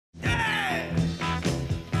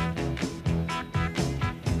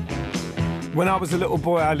When I was a little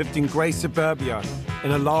boy, I lived in grey suburbia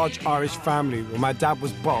in a large Irish family where my dad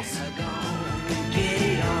was boss.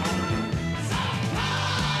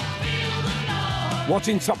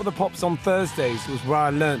 Watching Top of the Pops on Thursdays was where I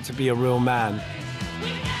learnt to be a real man.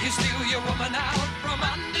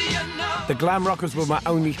 The glam rockers were my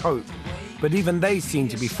only hope, but even they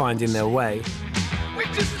seemed to be finding their way. We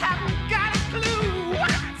just haven't got a clue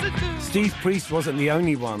what to do. Steve Priest wasn't the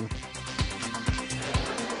only one.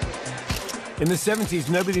 In the 70s,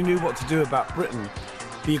 nobody knew what to do about Britain.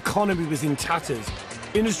 The economy was in tatters,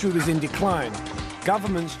 industry was in decline,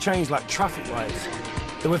 governments changed like traffic lights.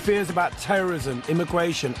 There were fears about terrorism,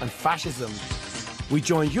 immigration, and fascism. We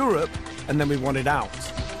joined Europe, and then we wanted out.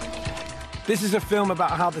 This is a film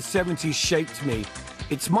about how the 70s shaped me.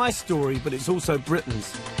 It's my story, but it's also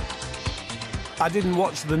Britain's. I didn't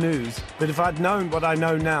watch the news, but if I'd known what I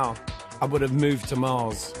know now, I would have moved to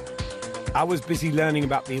Mars. I was busy learning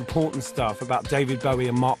about the important stuff, about David Bowie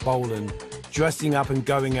and Mark Bolan, dressing up and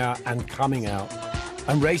going out and coming out,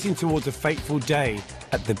 and racing towards a fateful day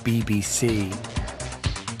at the BBC.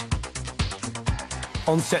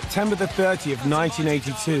 On September the 30th,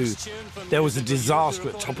 1982, there was a disaster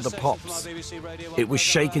at Top of the Pops. It was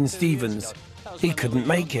Shakin' Stevens. He couldn't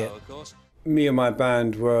make it. Me and my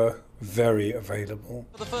band were very available.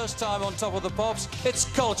 For the first time on Top of the Pops, it's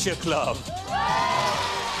Culture Club.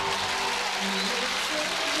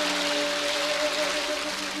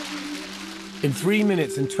 In 3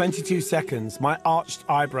 minutes and 22 seconds, my arched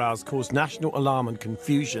eyebrows caused national alarm and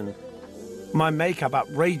confusion. My makeup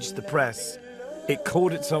outraged the press. It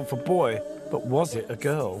called itself a boy, but was it a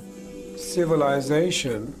girl?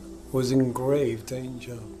 Civilization was in grave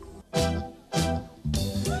danger. Do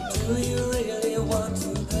you really want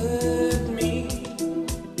to hurt me?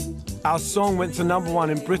 Our song went to #1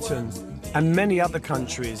 in Britain and many other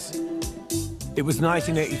countries. It was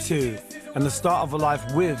 1982 and the start of a life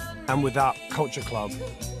with and without Culture Club.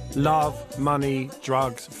 Love, money,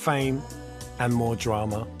 drugs, fame, and more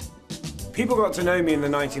drama. People got to know me in the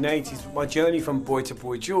 1980s, but my journey from boy to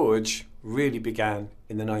Boy George really began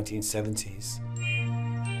in the 1970s.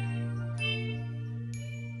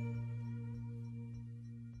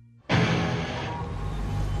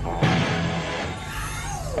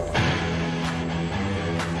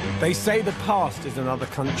 They say the past is another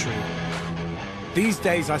country. These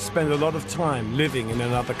days, I spend a lot of time living in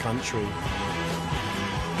another country.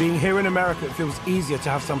 Being here in America, it feels easier to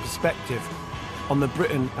have some perspective on the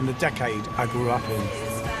Britain and the decade I grew up in.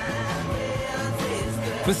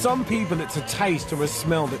 For some people, it's a taste or a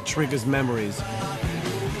smell that triggers memories.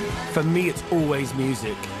 For me, it's always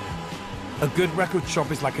music. A good record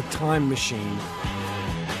shop is like a time machine.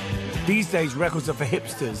 These days, records are for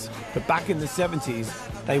hipsters, but back in the 70s,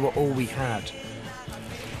 they were all we had.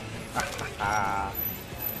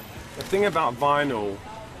 The thing about vinyl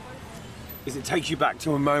is it takes you back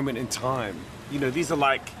to a moment in time. You know, these are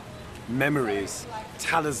like memories,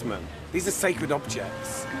 talisman. These are sacred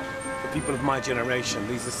objects. For people of my generation,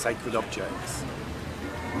 these are sacred objects.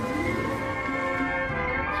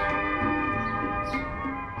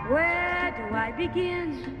 Where do I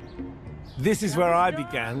begin? This is where I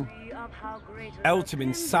began. Eltham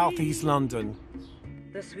in southeast London.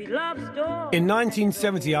 In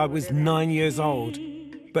 1970, I was 9 years old.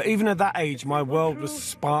 But even at that age, my world was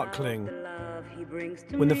sparkling.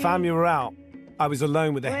 When the family were out, I was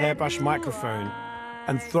alone with a hairbrush microphone,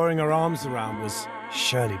 and throwing her arms around was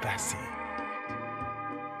Shirley Bassey.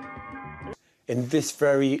 In this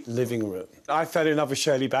very living room, I fell in love with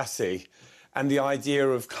Shirley Bassey and the idea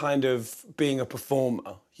of kind of being a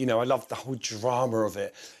performer. You know, I loved the whole drama of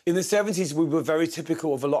it. In the 70s, we were very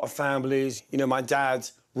typical of a lot of families. You know, my dad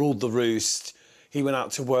ruled the roost. He went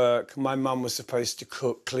out to work. My mum was supposed to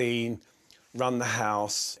cook, clean, run the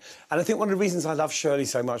house. And I think one of the reasons I love Shirley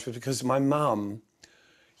so much was because my mum,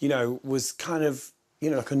 you know, was kind of, you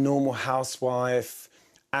know, like a normal housewife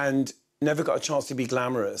and never got a chance to be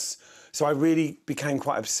glamorous. So I really became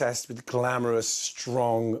quite obsessed with glamorous,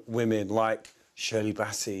 strong women like Shirley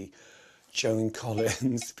Bassey, Joan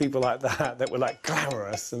Collins, people like that were like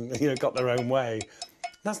glamorous and, you know, got their own way.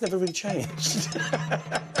 That's never really changed.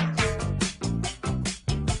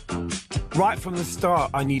 Right from the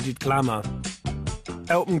start, I needed glamour.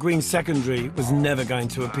 Elton Green Secondary was never going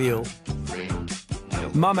to appeal.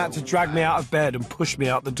 Mum had to drag me out of bed and push me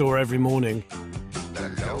out the door every morning.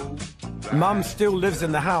 Mum still lives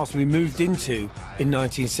in the house we moved into in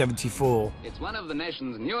 1974. It's one of the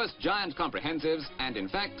nation's newest giant comprehensives and, in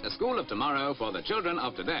fact, a school of tomorrow for the children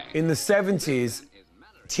of today. In the 70s,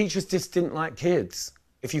 teachers just didn't like kids.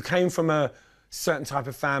 If you came from a certain type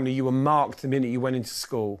of family, you were marked the minute you went into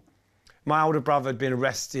school. My older brother had been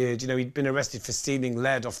arrested. You know, he'd been arrested for stealing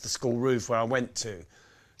lead off the school roof where I went to.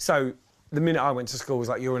 So the minute I went to school, it was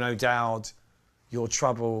like, you're an O'Dowd, you're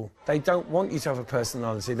trouble. They don't want you to have a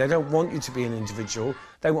personality. They don't want you to be an individual.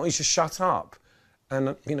 They want you to shut up.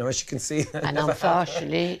 And, you know, as you can see... And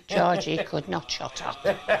unfortunately, Georgie could not shut up.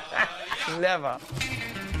 Never.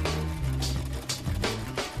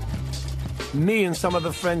 Me and some of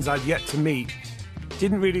the friends I'd yet to meet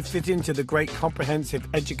didn't really fit into the great comprehensive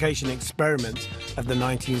education experiment of the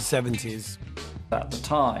 1970s. At the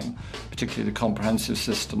time, particularly the comprehensive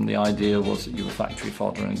system, the idea was that you were factory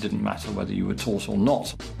fodder and it didn't matter whether you were taught or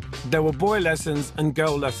not. There were boy lessons and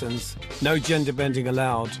girl lessons, no gender bending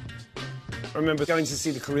allowed. I remember going to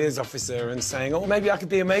see the careers officer and saying, oh, maybe I could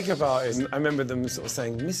be a makeup artist. And I remember them sort of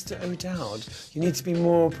saying, Mr. O'Dowd, you need to be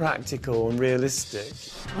more practical and realistic.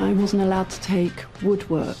 I wasn't allowed to take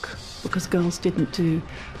woodwork because girls didn't do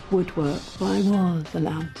woodwork, but I was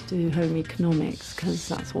allowed to do home economics because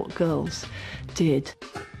that's what girls did.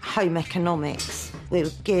 Home economics, we were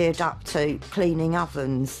geared up to cleaning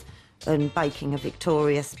ovens and baking a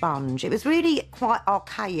Victoria sponge. It was really quite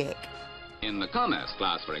archaic. In the commerce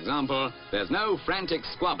class, for example, there's no frantic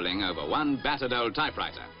squabbling over one battered old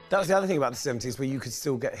typewriter. That was the other thing about the 70s, where you could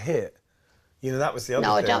still get hit. You know, that was the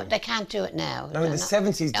other thing. No, they can't do it now. No, in the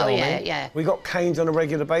 70s, darling, yeah. we got caned on a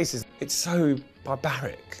regular basis. It's so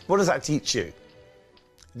barbaric. What does that teach you?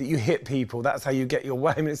 That you hit people, that's how you get your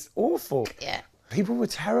way. I mean, it's awful. Yeah. People were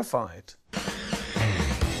terrified.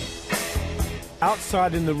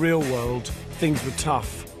 Outside in the real world, things were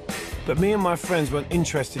tough. But me and my friends weren't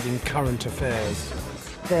interested in current affairs.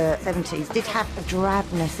 The 70s did have a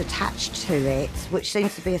drabness attached to it, which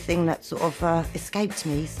seems to be a thing that sort of escaped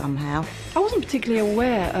me somehow. I wasn't particularly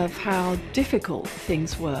aware of how difficult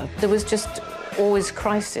things were. There was just always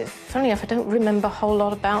crisis. Funny enough, I don't remember a whole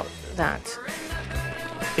lot about that.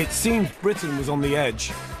 It seems Britain was on the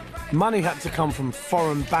edge. Money had to come from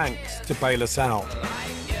foreign banks to bail us out.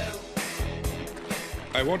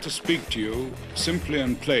 I want to speak to you simply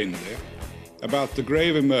and plainly about the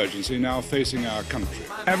grave emergency now facing our country.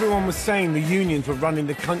 Everyone was saying the unions were running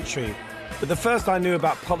the country, but the first I knew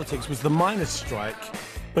about politics was the miners' strike,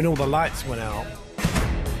 when all the lights went out.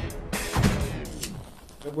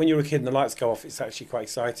 When you're a kid and the lights go off, it's actually quite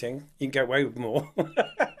exciting. You can get away with more.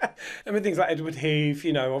 I mean, things like Edward Heath,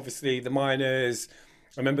 you know, obviously the miners.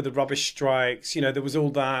 I remember the rubbish strikes, you know, there was all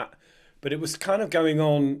that. But it was kind of going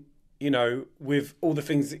on, you know, with all the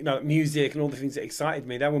things, you know, music and all the things that excited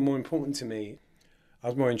me. They were more important to me. I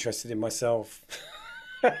was more interested in myself.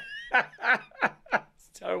 It's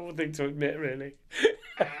a terrible thing to admit, really.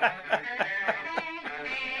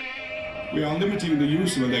 We are limiting the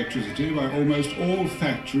use of electricity by almost all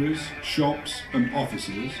factories, shops and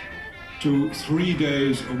offices to 3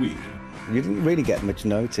 days a week. You didn't really get much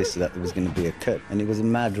notice that there was going to be a cut, and it was a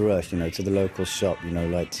mad rush, you know, to the local shop, you know,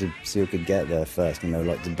 like to see who could get there first, you know,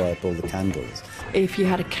 like to buy up all the candles. If you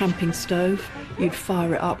had a camping stove, you'd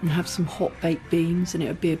fire it up and have some hot baked beans, and it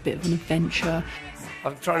would be a bit of an adventure.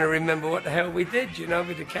 I'm trying to remember what the hell we did, you know,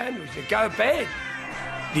 with the candles. You go to bed.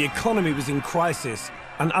 The economy was in crisis,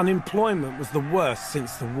 and unemployment was the worst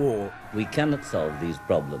since the war. We cannot solve these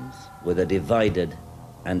problems with a divided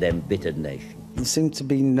and embittered nation. There seemed to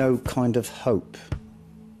be no kind of hope,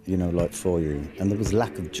 you know, like for you, and there was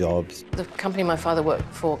lack of jobs. The company my father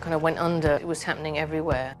worked for kind of went under. It was happening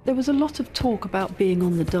everywhere. There was a lot of talk about being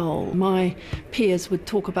on the dole. My peers would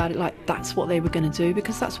talk about it like that's what they were going to do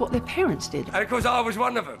because that's what their parents did. And of course I was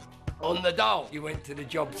one of them. On the dole. You went to the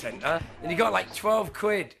job centre and you got like 12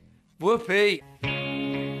 quid. Whoopee.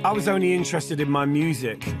 I was only interested in my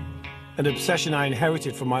music, an obsession I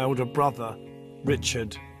inherited from my older brother,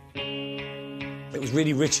 Richard. It was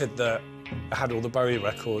really Richard that had all the Bowie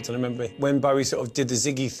records, and I remember when Bowie sort of did the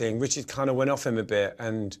Ziggy thing, Richard kind of went off him a bit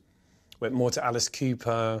and went more to Alice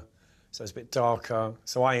Cooper, so it was a bit darker,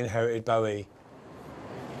 so I inherited Bowie.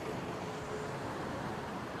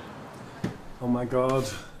 Oh my God,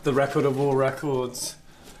 the record of all records.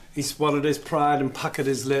 He swallowed his pride and puckered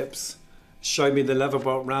his lips, showed me the leather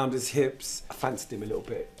belt round his hips. I fancied him a little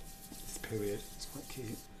bit, this period, it's quite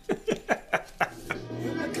cute.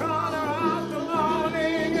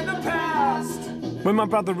 When my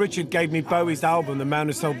brother Richard gave me Bowie's album, The Man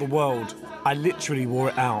Who Sold the World, I literally wore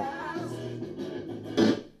it out.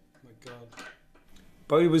 Oh my God.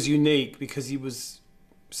 Bowie was unique because he was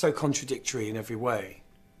so contradictory in every way.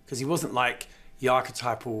 Because he wasn't like the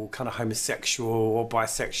archetypal kind of homosexual or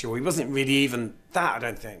bisexual. He wasn't really even that, I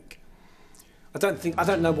don't think. I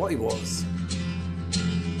don't know what he was.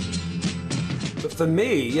 But for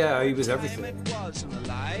me, yeah, he was everything.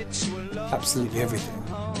 Absolutely everything.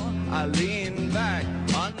 I lean back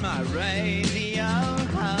on my radio.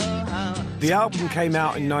 The album came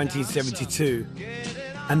out in 1972,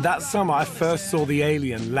 and that summer I first saw the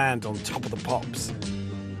Alien land on Top of the Pops.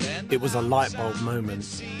 It was a light bulb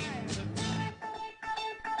moment.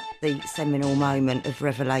 The seminal moment of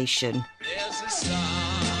revelation. There's a starman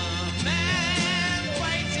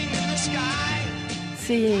waiting in the sky.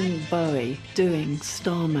 Seeing Bowie doing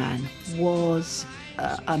Starman was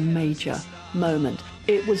a major moment.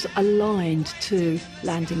 It was aligned to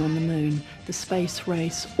landing on the moon, the space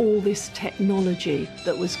race, all this technology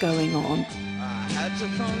that was going on. I had to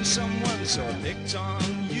phone someone, so I picked on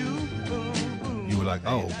you. You were like,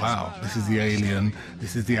 oh, wow, this is the alien,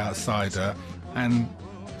 this is the outsider. And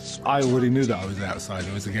I already knew that I was the outsider.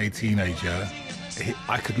 As a gay teenager,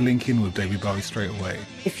 I could link in with David Bowie straight away.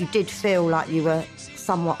 If you did feel like you were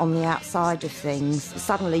somewhat on the outside of things,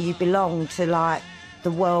 suddenly you belonged to, like,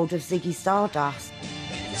 the world of Ziggy Stardust.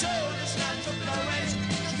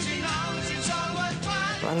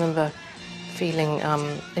 I remember feeling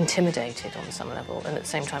intimidated on some level and at the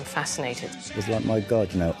same time fascinated. It was like, my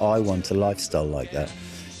God, you know, I want a lifestyle like that,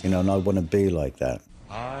 you know, and I want to be like that.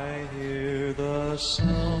 I hear the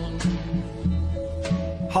sound.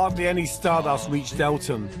 Hardly any Stardust reached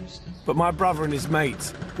Elton, but my brother and his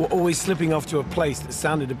mates were always slipping off to a place that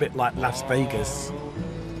sounded a bit like Las Vegas.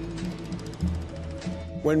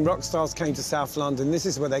 When rock stars came to South London, this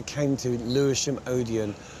is where they came to Lewisham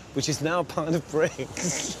Odeon, which is now part of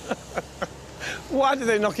bricks. Why did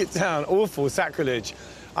they knock it down? Awful, sacrilege.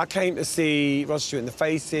 I came to see Rod Stewart and the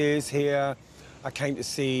Faces here. I came to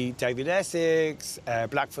see David Essex,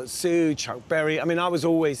 Blackfoot Sue, Chuck Berry. I mean, I was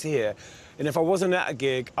always here. And if I wasn't at a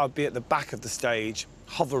gig, I'd be at the back of the stage,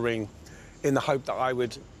 hovering in the hope that I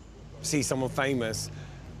would see someone famous.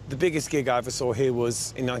 The biggest gig I ever saw here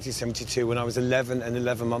was in 1972 when I was 11 and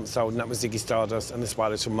 11 months old, and that was Ziggy Stardust and the Spy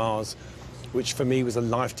Little Mars, which for me was a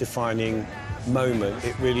life-defining moment.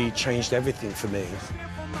 It really changed everything for me.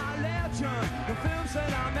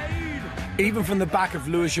 Even from the back of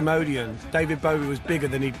Lewisham Odeon, David Bowie was bigger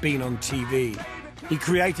than he'd been on TV. He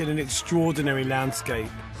created an extraordinary landscape.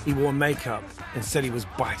 He wore makeup and said he was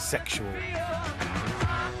bisexual.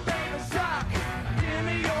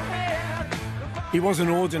 He wasn't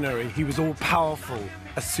ordinary, he was all-powerful,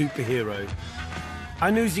 a superhero.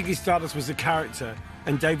 I knew Ziggy Stardust was a character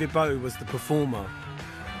and David Bowie was the performer.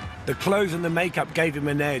 The clothes and the makeup gave him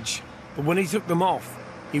an edge, but when he took them off,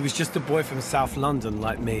 he was just a boy from South London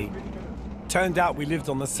like me. Turned out we lived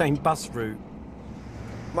on the same bus route.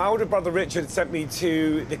 My older brother Richard sent me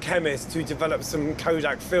to the chemist to develop some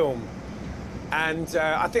Kodak film. And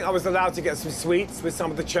I think I was allowed to get some sweets with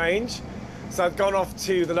some of the change. So I'd gone off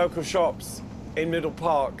to the local shops in Middle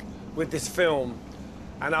Park with this film.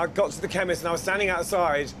 And I got to the chemist and I was standing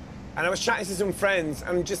outside and I was chatting to some friends and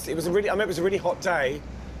I remember it was a really hot day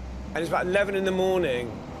and it was about 11 in the morning.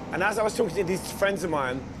 And as I was talking to these friends of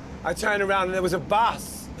mine, I turned around and there was a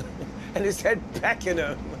bus and it said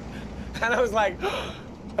Beckenham. And I was like,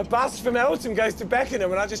 a bus from Elton goes to Beckenham,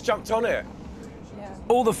 and I just jumped on it. Yeah.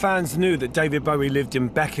 All the fans knew that David Bowie lived in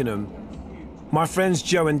Beckenham. My friends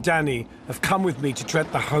Joe and Danny have come with me to tread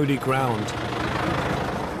the holy ground.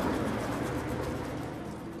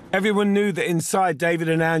 Everyone knew that inside David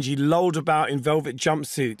and Angie lolled about in velvet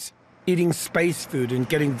jumpsuits, eating space food and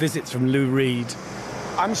getting visits from Lou Reed.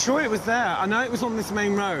 I'm sure it was there. I know it was on this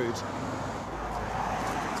main road.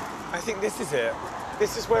 I think this is it.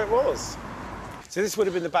 This is where it was. So this would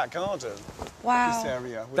have been the back garden. Wow. This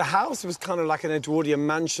area. The house was kind of like an Edwardian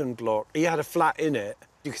mansion block. He had a flat in it.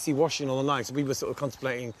 You could see washing all the night. So we were sort of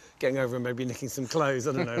contemplating getting over and maybe nicking some clothes.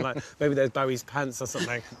 I don't know, like maybe there's Bowie's pants or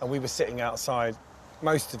something. And we were sitting outside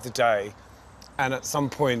most of the day. And at some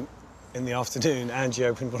point in the afternoon, Angie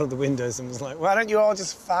opened one of the windows and was like, why don't you all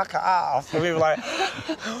just fuck off? And we were like,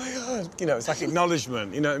 oh my God. You know, it's like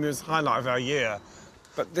acknowledgement. You know, I mean, it was the highlight of our year.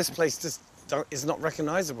 But this place just is not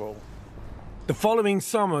recognisable. The following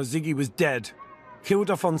summer, Ziggy was dead,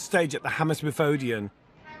 killed off on stage at the Hammersmith Odeon.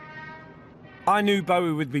 I knew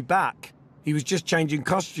Bowie would be back. He was just changing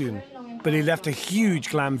costume, but he left a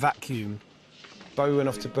huge glam vacuum. Bowie went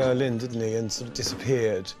off to Berlin, didn't he, and sort of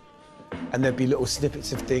disappeared. And there'd be little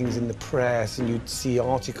snippets of things in the press, and you'd see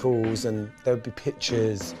articles, and there would be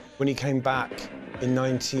pictures. When he came back in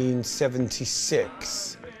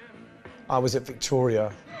 1976, I was at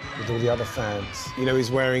Victoria with all the other fans. You know, he's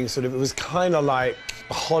wearing sort of, it was kind of like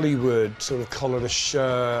a Hollywood sort of collarless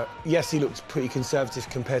shirt. Yes, he looked pretty conservative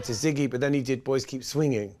compared to Ziggy, but then he did Boys Keep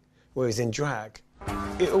Swinging, where he's in drag.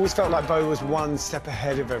 It always felt like Bowie was one step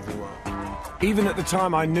ahead of everyone. Even at the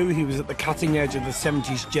time, I knew he was at the cutting edge of the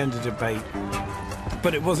 70s gender debate.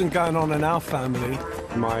 But it wasn't going on in our family.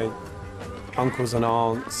 My uncles and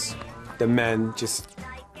aunts, the men just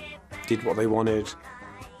did what they wanted,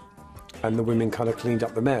 and the women kind of cleaned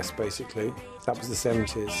up the mess, basically. That was the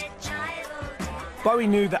 70s. Bowie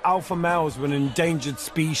knew that alpha males were an endangered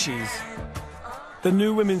species. The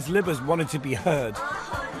new women's libbers wanted to be heard.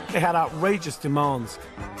 They had outrageous demands.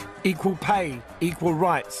 Equal pay, equal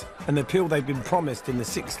rights, and the appeal they'd been promised in the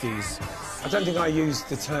 60s. I don't think I used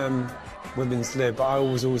the term women's lib, but I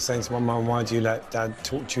was always saying to my mum, why do you let Dad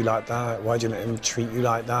talk to you like that? Why do you let him treat you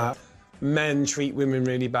like that? Men treat women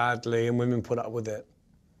really badly and women put up with it.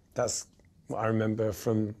 That's what I remember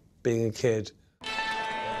from being a kid.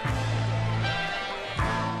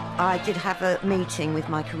 I did have a meeting with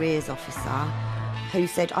my careers officer who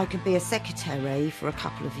said I could be a secretary for a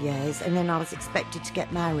couple of years and then I was expected to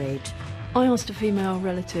get married. I asked a female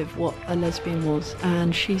relative what a lesbian was,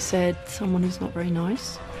 and she said someone who's not very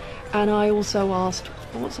nice. And I also asked,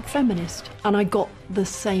 what's a feminist? And I got the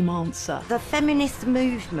same answer. The feminist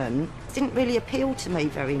movement didn't really appeal to me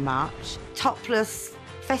very much. Topless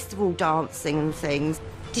festival dancing and things,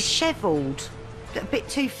 dishevelled, a bit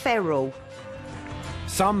too feral.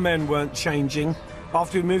 Some men weren't changing.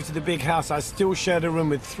 After we moved to the big house, I still shared a room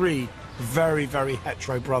with 3 very, very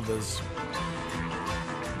hetero brothers.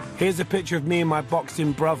 Here's a picture of me and my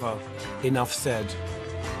boxing brother. Enough said.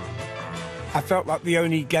 I felt like the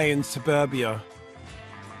only gay in suburbia.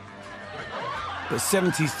 But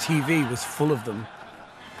 70s TV was full of them.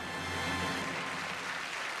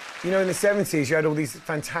 You know, in the 70s, you had all these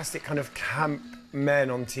fantastic kind of camp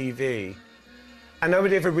men on TV, and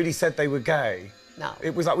nobody ever really said they were gay. No.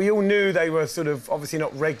 It was like we all knew they were sort of obviously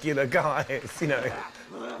not regular guys, you know.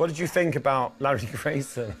 What did you think about Larry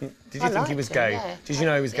Grayson? Did you think he was gay? Yeah. Did you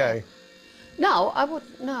know he was gay? No, I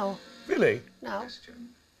wouldn't. No. Really? No.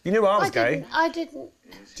 You knew I was gay? I didn't.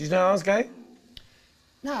 Did you know I was gay?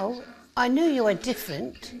 No. I knew you were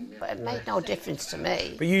different, but it made no difference to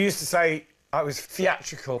me. But you used to say I was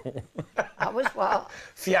theatrical. I was what?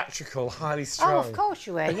 Theatrical, highly strung. Oh, of course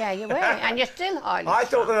you were. Yeah, you were. And you're still highly I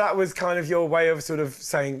strung. thought that was kind of your way of sort of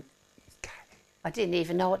saying gay. I didn't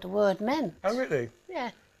even know what the word meant. Oh, really? Yeah.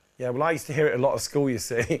 Yeah, well, I used to hear it a lot at school, you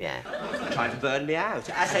see. Yeah. Trying to burn me out.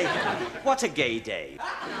 I say, what a gay day.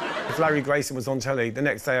 If Larry Grayson was on telly, the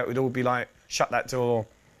next day it would all be like, shut that door,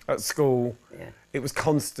 at school. Yeah. It was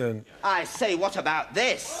constant. I say, what about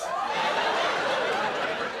this?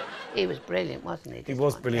 He was brilliant, wasn't he? He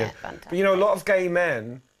was brilliant. Yeah, fantastic. But, you know, a lot of gay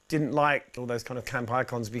men didn't like all those kind of camp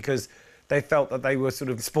icons because they felt that they were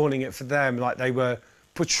sort of spoiling it for them, like they were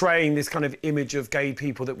portraying this kind of image of gay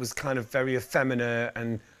people that was kind of very effeminate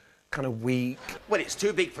and kind of weak. Well, it's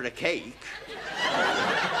too big for a cake.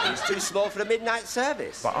 It's too small for a midnight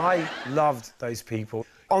service. But I loved those people.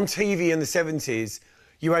 On TV in the 70s,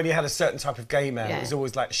 you only had a certain type of gay man. Yeah. It was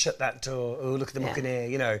always like, shut that door, oh, look at them looking here,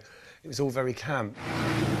 you know. It was all very camp.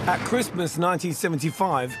 At Christmas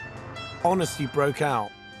 1975, honesty broke out.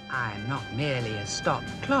 I'm not merely a stopped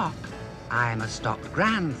clock, I'm a stopped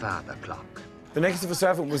grandfather clock. The Negative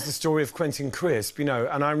Servant was the story of Quentin Crisp, you know,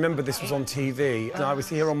 and I remember this was on TV, and I was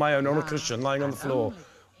here on my own on a cushion, lying on the floor,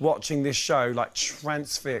 watching this show, like,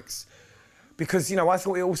 transfixed. Because, you know, I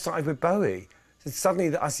thought it all started with Bowie. So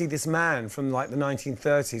suddenly I see this man from, like, the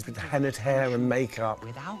 1930s with hennaed hair and makeup,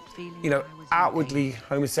 you know, outwardly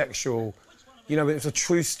homosexual. You know, it was a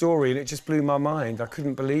true story, and it just blew my mind. I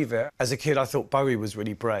couldn't believe it. As a kid, I thought Bowie was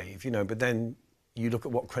really brave, you know, but then you look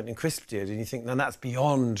at what Quentin Crisp did, and you think, no, that's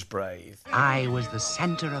beyond brave. I was the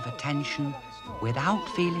centre of attention without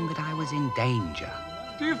feeling that I was in danger.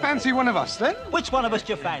 Do you fancy one of us, then? Which one of us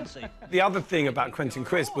do you fancy? The other thing about Quentin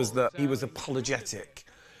Crisp was that he was apologetic,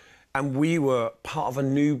 and we were part of a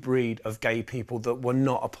new breed of gay people that were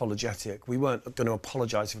not apologetic. We weren't going to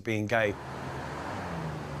apologise for being gay.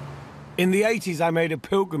 In the 80s, I made a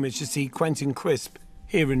pilgrimage to see Quentin Crisp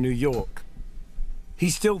here in New York. He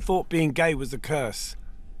still thought being gay was a curse.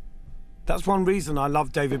 That's one reason I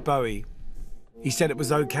love David Bowie. He said it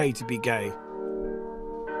was OK to be gay.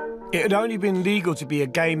 It had only been legal to be a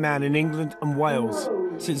gay man in England and Wales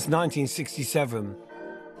since 1967,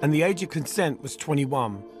 and the age of consent was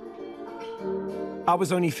 21. I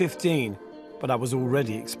was only 15, but I was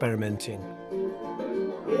already experimenting. In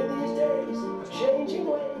these days, changing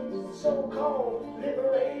ways, so-called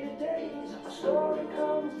liberated days, a story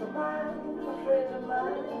comes to mind, a friend of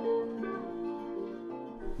mine.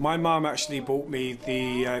 My mum actually bought me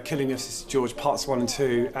the Killing of Sister George Parts 1 and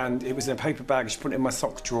 2, and it was in a paper bag. She put it in my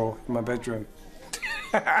sock drawer in my bedroom.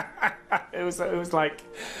 It was like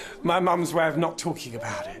my mum's way of not talking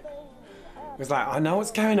about it. It was like, I know what's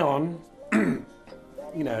going on,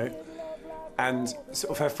 you know, and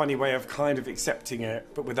sort of her funny way of kind of accepting it,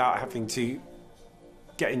 but without having to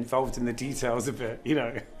get involved in the details of it, you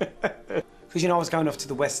know. Because, you know, I was going off to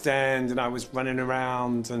the West End and I was running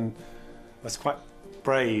around and I was quite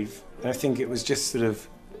brave. And I think it was just sort of,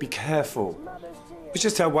 be careful. It was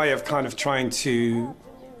just her way of kind of trying to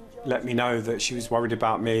let me know that she was worried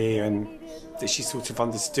about me and that she sort of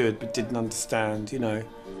understood but didn't understand, you know.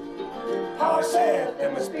 Pa said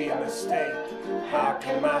there must be a mistake. How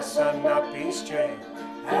can my son not be straight?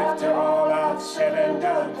 After all I've said and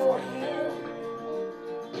done for him.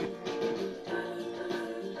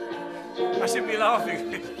 I shouldn't be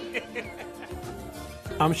laughing.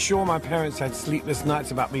 I'm sure my parents had sleepless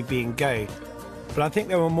nights about me being gay, but I think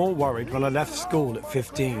they were more worried when I left school at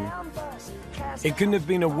 15. It couldn't have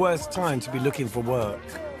been a worse time to be looking for work.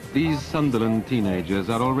 These Sunderland teenagers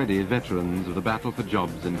are already veterans of the battle for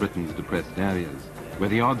jobs in Britain's depressed areas, where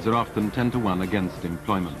the odds are often 10 to 1 against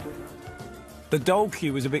employment. The dole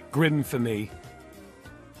queue was a bit grim for me.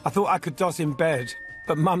 I thought I could doss in bed,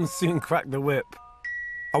 but Mum soon cracked the whip.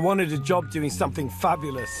 I wanted a job doing something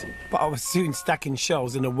fabulous, but I was soon stacking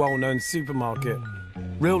shelves in a well-known supermarket.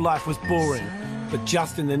 Real life was boring, but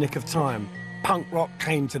just in the nick of time, punk rock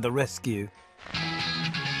came to the rescue.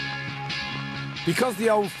 Because the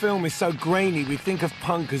old film is so grainy, we think of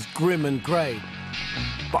punk as grim and grey.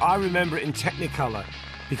 But I remember it in Technicolor,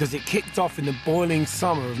 because it kicked off in the boiling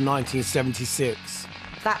summer of 1976.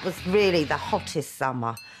 That was really the hottest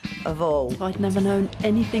summer of all. I'd never known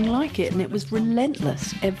anything like it, and it was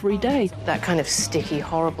relentless every day. That kind of sticky,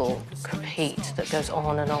 horrible heat that goes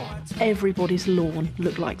on and on. Everybody's lawn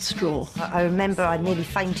looked like straw. I remember I nearly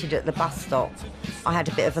fainted at the bus stop. I had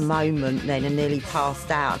a bit of a moment then and nearly passed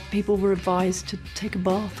out. People were advised to take a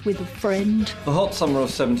bath with a friend. The hot summer of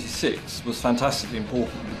 '76 was fantastically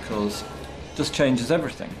important because it just changes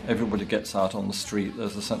everything. Everybody gets out on the street,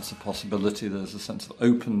 there's a sense of possibility, there's a sense of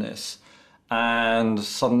openness, and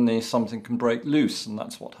suddenly something can break loose, and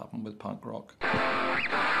that's what happened with punk rock.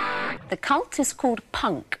 The cult is called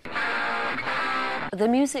punk. The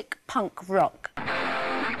music, punk rock.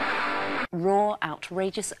 Raw,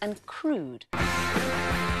 outrageous and crude.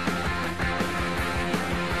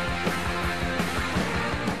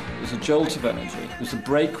 It was a jolt of energy, it was a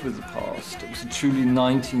break with the past, it was a truly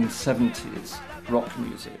 1970s rock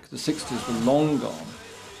music. The 60s were long gone,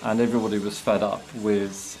 and everybody was fed up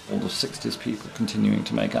with all the 60s people continuing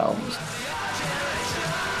to make albums.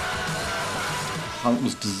 Punk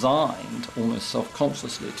was designed, almost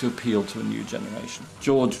self-consciously, to appeal to a new generation.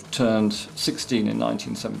 George turned 16 in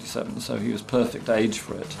 1977, so he was perfect age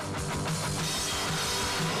for it.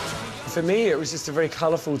 For me, it was just a very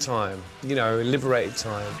colourful time, you know, a liberated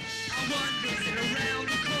time.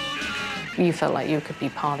 You felt like you could be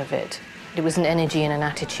part of it. It was an energy and an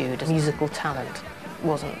attitude. Musical talent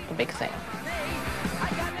wasn't a big thing.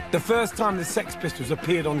 The first time the Sex Pistols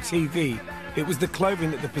appeared on TV, it was the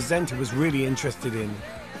clothing that the presenter was really interested in.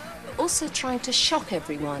 Also trying to shock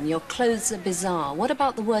everyone. Your clothes are bizarre. What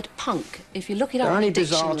about the word punk? If you look it up They're in only the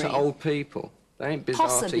dictionary... bizarre to old people. They ain't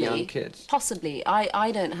bizarre to young kids. Possibly.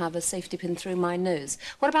 I don't have a safety pin through my nose.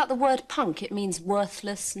 What about the word punk? It means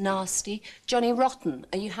worthless, nasty. Johnny Rotten,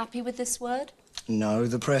 are you happy with this word? No,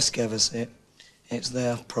 the press gave us it. It's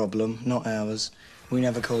their problem, not ours. We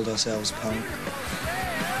never called ourselves punk.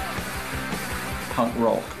 Punk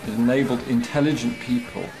rock enabled intelligent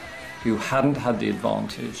people who hadn't had the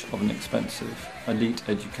advantage of an expensive elite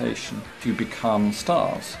education to become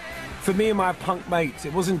stars. For me and my punk mates,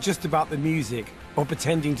 it wasn't just about the music or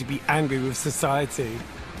pretending to be angry with society.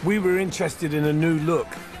 We were interested in a new look,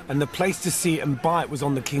 and the place to see it and buy it was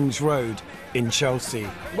on the King's Road in Chelsea.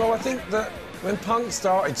 Well, I think that when punk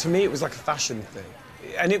started, to me, it was like a fashion thing.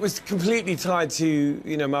 And it was completely tied to,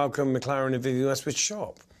 you know, Malcolm McLaren and Vivienne Westwood's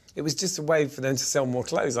shop. It was just a way for them to sell more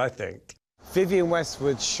clothes, I think. Vivienne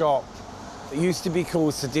Westwood's shop, it used to be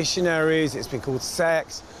called Seditionaries, it's been called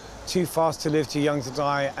Sex, Too Fast to Live, Too Young to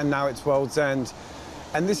Die, and now it's World's End.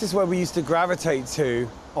 And this is where we used to gravitate to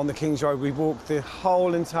on the King's Road. We walked the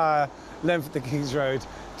whole entire length of the King's Road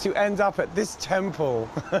to end up at this temple,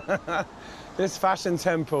 this fashion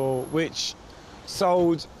temple, which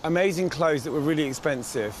sold amazing clothes that were really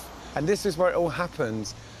expensive. And this is where it all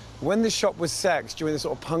happened. When the shop was Sex during the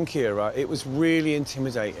sort of punk era, it was really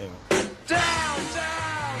intimidating.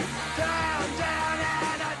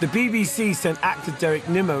 The BBC sent actor Derek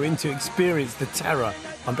Nimmo in to experience the terror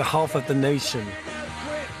on behalf of the nation.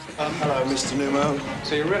 Hello, Mr. Nimmo.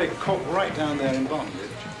 So you're really caught right down there in bondage?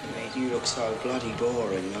 Mate, you look so bloody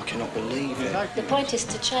boring. I cannot believe it. The point is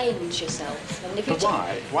to change yourself. And if you But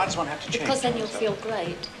why? Why does one have to change? Because then you'll feel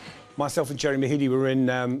great. Myself and Jerry Mahidi were in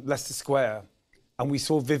Leicester Square, and we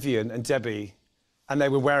saw Vivian and Debbie, and they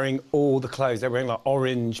were wearing all the clothes. They were wearing, like,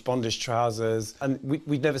 orange bondage trousers, and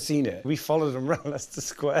we'd never seen it. We followed them around Leicester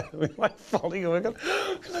Square. We were, like, following them. We were going,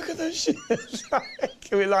 look at those shit.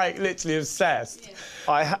 We were, like, literally obsessed.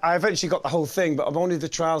 Yeah. I eventually got the whole thing, but I wanted the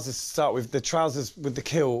trousers to start with. The trousers with the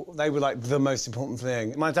kill, they were, like, the most important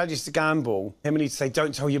thing. My dad used to gamble. Him and he'd say,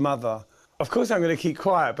 don't tell your mother. Of course I'm going to keep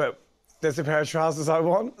quiet, but there's a pair of trousers I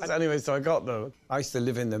want. Anyway, so I got them. I used to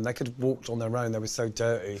live in them. They could have walked on their own. They were so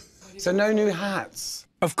dirty. So no new hats.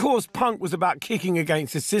 Of course, punk was about kicking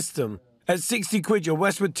against the system. At 60 quid, your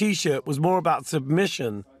Westwood T-shirt was more about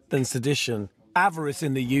submission than sedition. Avarice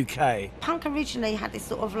in the UK. Punk originally had this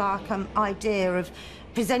sort of like idea of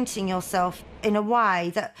presenting yourself in a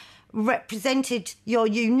way that represented your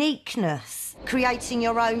uniqueness, creating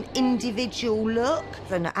your own individual look,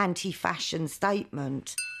 an anti-fashion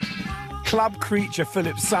statement. Club creature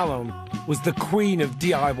Philip Salon was the queen of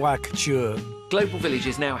DIY couture. Global Village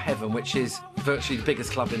is now Heaven, which is virtually the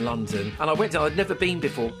biggest club in London. And I went there, I'd never been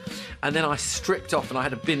before, and then I stripped off and I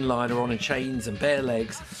had a bin liner on and chains and bare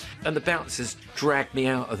legs, and the bouncers dragged me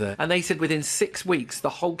out of there. And they said within 6 weeks, the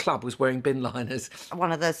whole club was wearing bin liners.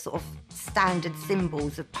 One of the sort of standard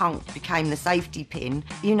symbols of punk became the safety pin,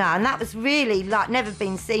 you know, and that was really, like, never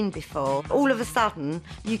been seen before. All of a sudden,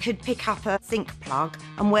 you could pick up a zinc plug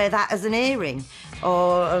and wear that as an earring,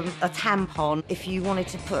 or a tampon if you wanted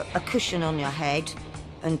to put a cushion on your head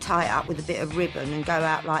and tie it up with a bit of ribbon and go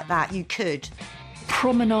out like that, you could.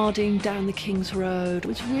 Promenading down the King's Road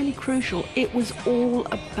was really crucial. It was all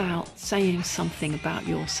about saying something about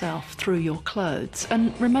yourself through your clothes.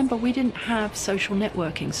 And remember, we didn't have social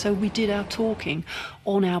networking, so we did our talking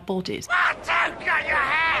on our bodies.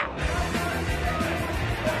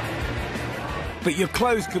 But your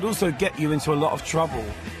clothes could also get you into a lot of trouble.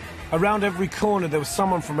 Around every corner, there was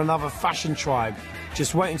someone from another fashion tribe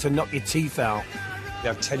just waiting to knock your teeth out. You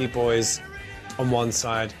have teddy boys on one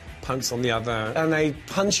side, punks on the other, and they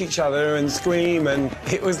punch each other and scream, and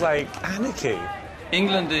it was like anarchy.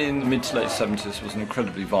 England in the mid to late 70s was an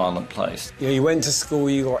incredibly violent place. You know, you went to school,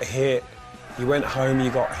 you got hit. You went home, you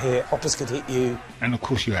got hit. Hoppers could hit you. And, of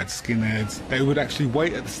course, you had skinheads. They would actually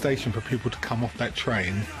wait at the station for people to come off that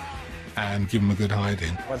train and give them a good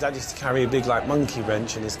hiding. My dad used to carry a big, like, monkey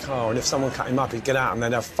wrench in his car, and if someone cut him up, he'd get out and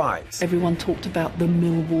they'd have fights. Everyone talked about the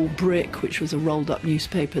Millwall brick, which was a rolled-up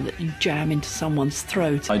newspaper that you jam into someone's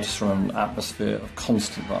throat. I just ran an atmosphere of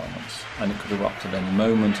constant violence, and it could erupt at any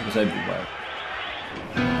moment. It was everywhere.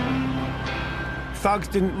 Thugs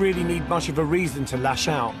didn't really need much of a reason to lash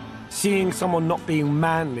out. Seeing someone not being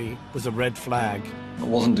manly was a red flag. It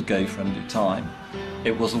wasn't a gay-friendly time.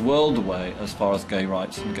 It was a world away as far as gay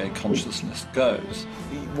rights and gay consciousness goes.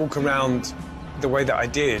 You walk around the way that I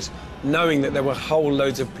did, knowing that there were whole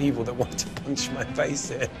loads of people that wanted to punch my face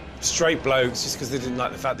in. Straight blokes, just because they didn't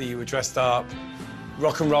like the fact that you were dressed up.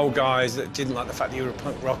 Rock and roll guys that didn't like the fact that you were a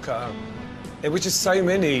punk rocker. There were just so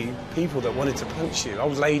many people that wanted to punch you.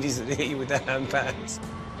 Old ladies that hit you with their handbags.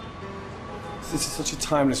 This is such a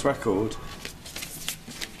timeless record.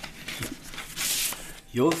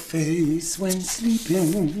 Your face when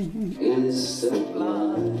sleeping is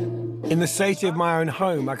sublime. In the safety of my own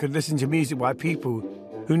home, I could listen to music by people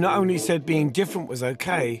who not only said being different was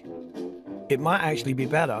okay, it might actually be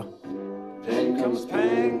better. Then comes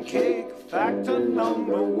Pancake Factor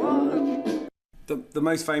 #1. The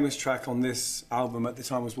most famous track on this album at the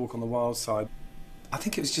time was Walk on the Wild Side. I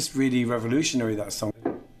think it was just really revolutionary, that song.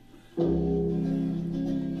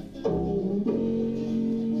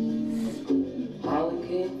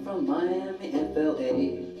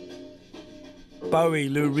 Bowie,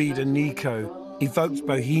 Lou Reed and Nico evoked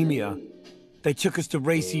bohemia. They took us to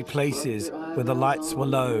racy places where the lights were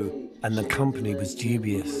low and the company was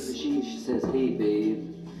dubious. She says, hey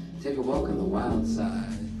babe, take a walk on the wild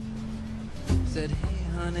side. Said, hey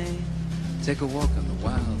honey, take a walk on the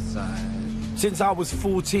wild side. Since I was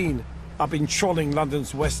 14, I've been trolling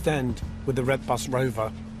London's West End with the Red Bus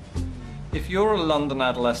Rover. If you're a London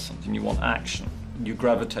adolescent and you want action, you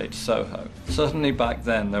gravitate to Soho. Certainly back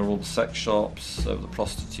then, there were all the sex shops, there were the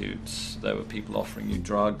prostitutes, there were people offering you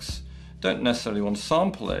drugs. Don't necessarily want to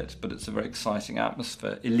sample it, but it's a very exciting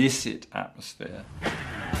atmosphere, illicit atmosphere.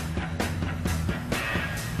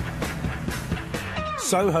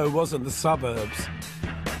 Soho wasn't the suburbs.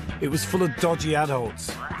 It was full of dodgy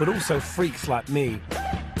adults, but also freaks like me.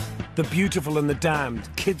 The beautiful and the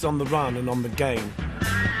damned, kids on the run and on the game.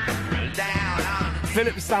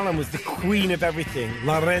 Philip Salon was the queen of everything,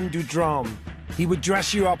 la reine du drame. He would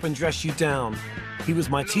dress you up and dress you down. He was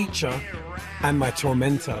my teacher and my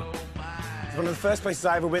tormentor. One of the first places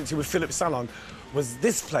I ever went to with Philip Salon was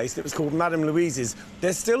this place that was called Madame Louise's.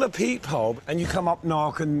 There's still a peephole, and you come up,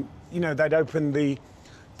 knock, and, you know, they'd open the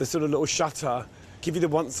sort of little shutter, give you the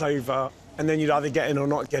once-over, and then you'd either get in or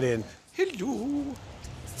not get in. Hello.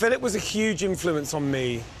 Philip was a huge influence on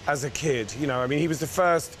me as a kid, you know. I mean, he was the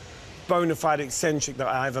first bona fide eccentric that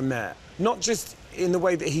I ever met. Not just in the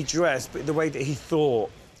way that he dressed, but in the way that he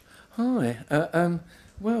thought. Hi.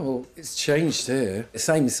 Well, it's changed here.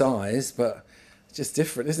 Same size, but just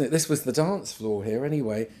different, isn't it? This was the dance floor here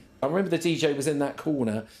anyway. I remember the DJ was in that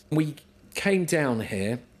corner. We came down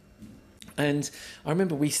here, and I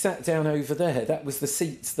remember we sat down over there. That was the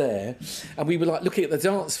seats there. And we were, like, looking at the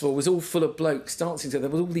dance floor. It was all full of blokes dancing together.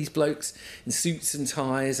 There was all these blokes in suits and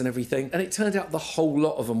ties and everything. And it turned out the whole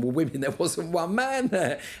lot of them were women. There wasn't one man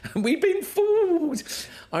there. And we'd been fooled.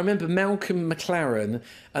 I remember Malcolm McLaren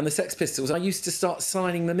and the Sex Pistols. I used to start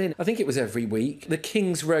signing them in. I think it was every week. The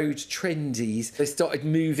Kings Road Trendies, they started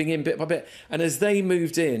moving in bit by bit. And as they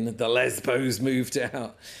moved in, the lesbos moved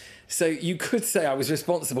out. So you could say I was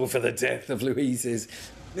responsible for the death of Louise's.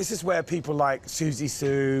 This is where people like Susie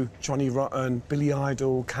Sue, Johnny Rotten, Billy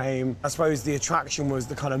Idol came. I suppose the attraction was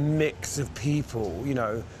the kind of mix of people, you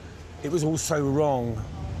know. It was all so wrong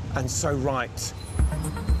and so right.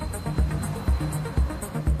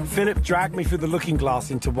 Philip dragged me through the looking glass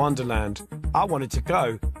into Wonderland. I wanted to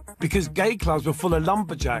go, because gay clubs were full of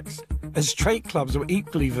lumberjacks and straight clubs were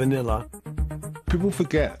equally vanilla. People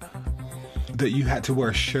forget that you had to wear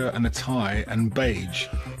a shirt and a tie and beige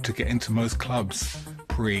to get into most clubs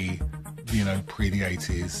pre the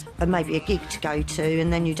 80s. And maybe a gig to go to,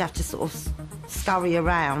 and then you'd have to sort of scurry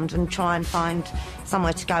around and try and find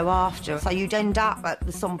somewhere to go after. So you'd end up at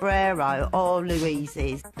the Sombrero or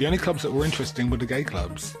Louise's. The only clubs that were interesting were the gay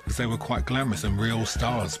clubs, because they were quite glamorous and real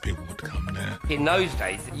stars. People would come there. In those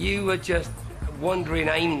days, you were just wandering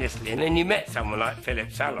aimlessly, and then you met someone like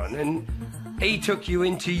Philip Salon, and he took you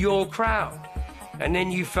into your crowd. And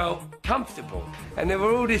then you felt comfortable. And there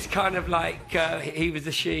were all this kind of like, he was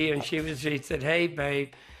a she and she was she. Said, hey,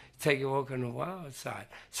 babe, take a walk on the wild side.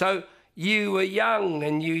 So you were young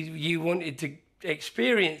and you wanted to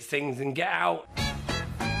experience things and get out.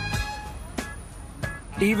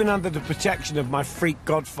 Even under the protection of my freak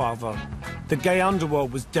godfather, the gay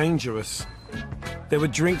underworld was dangerous. There were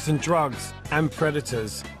drinks and drugs and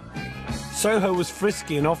predators. Soho was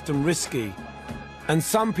frisky and often risky. And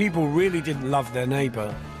some people really didn't love their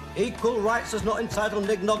neighbour. Equal rights does not entitle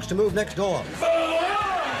nignogs to move next door.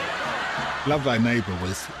 Love Thy Neighbour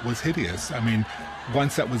was hideous. I mean,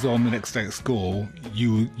 once that was on the next day at school,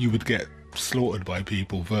 you would get slaughtered by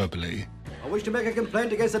people verbally. I wish to make a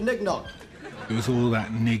complaint against a nignog. It was all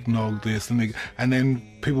that nignog, this and nig, and then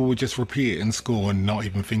people would just repeat it in school and not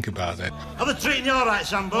even think about it. Are they treating you all right,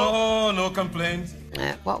 Sambo? Oh, no complaints.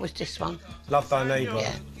 What was this one? Love Thy Neighbour.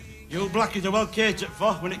 Yeah. You blackies are well catered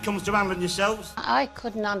for when it comes to handling yourselves. I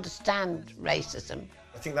couldn't understand racism.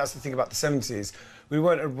 I think that's the thing about the 70s. We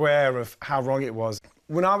weren't aware of how wrong it was.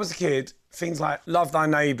 When I was a kid, things like Love Thy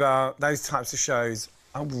Neighbour, those types of shows,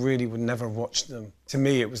 I really would never have watched them. To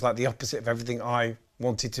me, it was like the opposite of everything I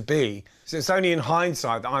wanted to be. So it's only in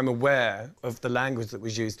hindsight that I'm aware of the language that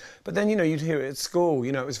was used. But then, you'd hear it at school,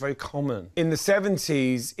 it was very common. In the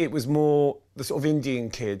 70s, it was more the sort of Indian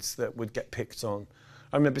kids that would get picked on.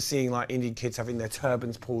 I remember seeing, like, Indian kids having their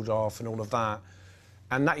turbans pulled off and all of that.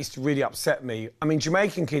 And that used to really upset me. I mean,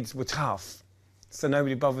 Jamaican kids were tough, so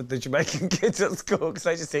nobody bothered the Jamaican kids at school because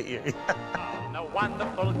they just hit you. On a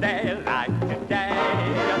wonderful day like today,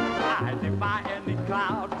 I defy any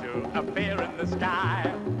cloud to appear in the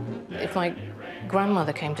sky. If my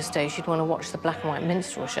grandmother came to stay, she'd want to watch the black and white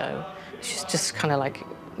minstrel show. It's just kind of, like,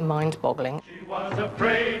 mind-boggling. She was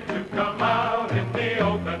afraid to come out in the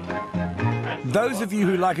open. Those of you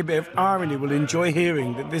who like a bit of irony will enjoy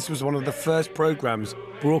hearing that this was one of the first programmes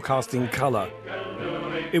broadcast in colour.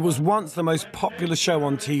 It was once the most popular show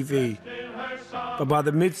on TV, but by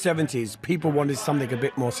the mid-70s, people wanted something a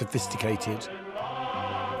bit more sophisticated.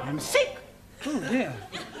 I'm sick. Oh, dear.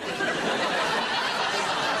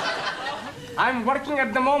 I'm working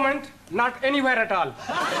at the moment, not anywhere at all.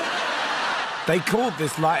 They called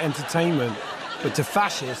this light entertainment, but to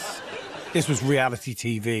fascists, this was reality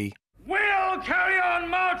TV. We'll carry on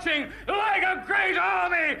marching like a great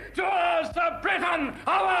army towards the Britain of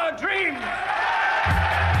our dreams.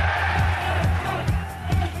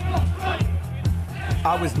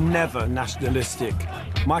 I was never nationalistic.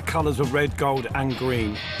 My colours were red, gold and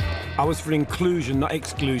green. I was for inclusion, not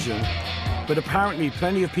exclusion. But apparently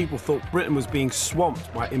plenty of people thought Britain was being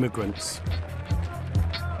swamped by immigrants.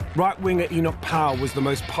 Right-winger Enoch Powell was the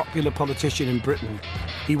most popular politician in Britain.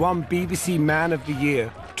 He won BBC Man of the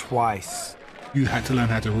Year twice. You had to learn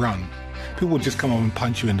how to run. People would just come up and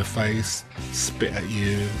punch you in the face, spit at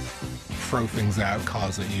you, throw things out,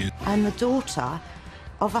 cars at you. I'm the daughter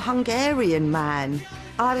of a Hungarian man.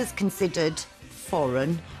 I was considered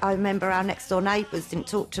foreign. I remember our next door neighbours didn't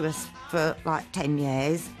talk to us for like 10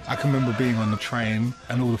 years. I can remember being on the train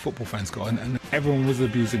and all the football fans got in and everyone was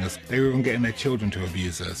abusing us. They were even getting their children to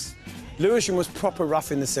abuse us. Lewisham was proper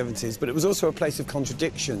rough in the 70s, but it was also a place of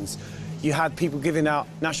contradictions. You had people giving out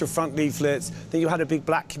National Front leaflets, then you had a big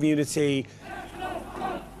black community.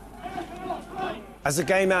 As a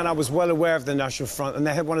gay man, I was well aware of the National Front, and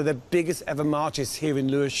they had one of their biggest ever marches here in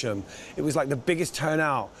Lewisham. It was like the biggest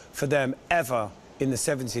turnout for them ever in the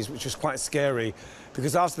 70s, which was quite scary,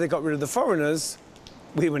 because after they got rid of the foreigners,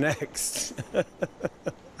 we were next. Immigration!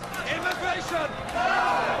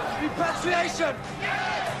 Repatriation!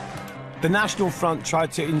 The National Front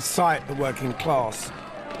tried to incite the working class,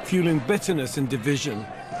 fueling bitterness and division.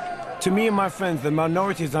 To me and my friends, the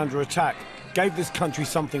minorities under attack gave this country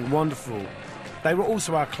something wonderful. They were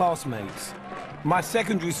also our classmates. My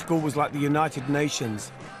secondary school was like the United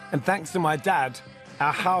Nations, and thanks to my dad,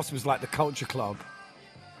 our house was like the culture club.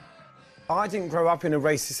 I didn't grow up in a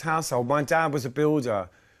racist household. My dad was a builder.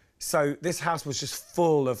 So this house was just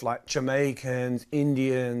full of like Jamaicans,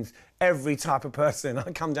 Indians, every type of person.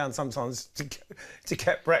 I'd come down sometimes to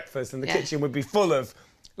get breakfast and the kitchen would be full of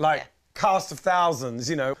like cast of thousands,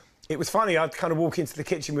 you know. It was funny, I'd kind of walk into the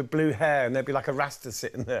kitchen with blue hair and there'd be like a Rasta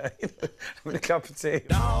sitting there, you know, having a cup of tea.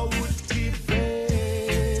 I would give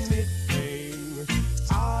anything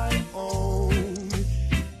I own.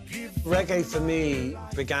 Reggae for me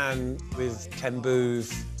began with Ken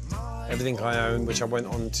Booth, Everything I Own, which I went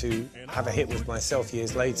on to have a hit with myself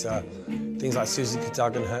years later. Things like Susie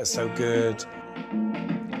Cadogan, Hurt So Good.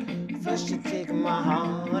 First you take my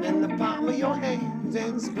heart in the palm of your hands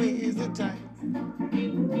and squeeze it tight.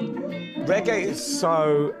 Reggae is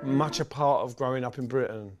so much a part of growing up in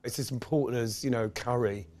Britain. It's as important as, you know,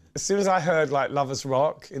 curry. As soon as I heard, like, Lovers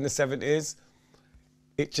Rock in the 70s,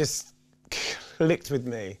 it just clicked with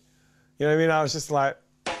me. You know what I mean? I was just like,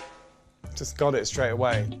 just got it straight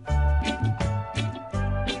away.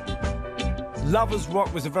 Lovers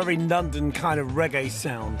Rock was a very London kind of reggae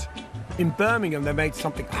sound. In Birmingham, they made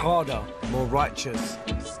something harder, more righteous.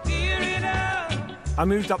 I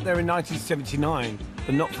moved up there in 1979,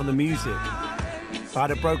 but not for the music. I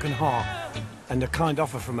had a broken heart and a kind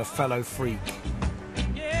offer from a fellow freak.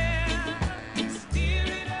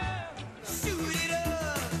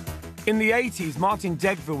 In the 80s, Martin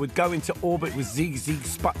Degville would go into orbit with ZZ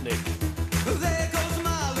Sputnik.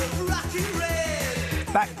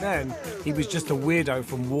 Back then, he was just a weirdo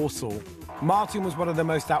from Warsaw. Martin was one of the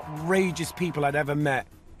most outrageous people I'd ever met.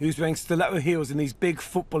 He was wearing stiletto heels and these big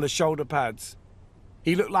footballer shoulder pads.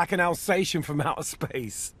 He looked like an Alsatian from outer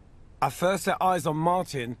space. I first set eyes on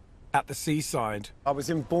Martin at the seaside. I was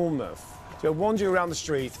in Bournemouth, so wandering around the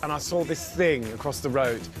street, and I saw this thing across the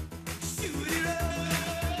road.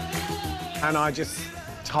 And I just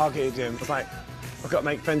targeted him. I was like, I've got to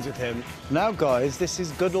make friends with him. Now, guys, this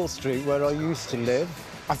is Goodall Street, where I used to live.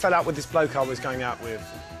 I fell out with this bloke I was going out with,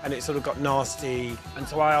 and it sort of got nasty. And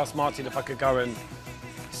so I asked Martin if I could go and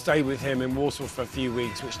stay with him in Warsaw for a few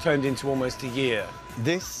weeks, which turned into almost a year.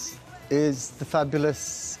 This is the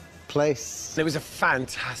fabulous place. It was a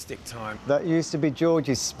fantastic time. That used to be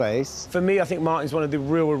George's space. For me, I think Martin's one of the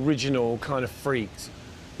real original kind of freaks.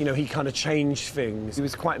 You know, he kind of changed things. He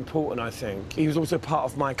was quite important, I think. He was also part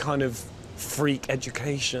of my kind of freak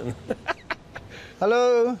education.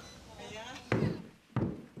 Hello.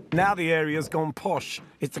 Now the area's gone posh.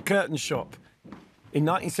 It's a curtain shop. In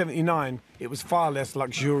 1979, it was far less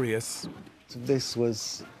luxurious. This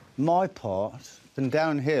was my part, and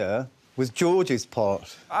down here was George's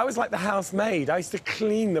part. I was like the housemaid. I used to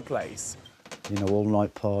clean the place. You know,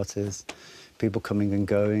 all-night parties, people coming and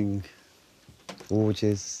going,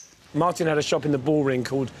 orgies. Martin had a shop in the Bullring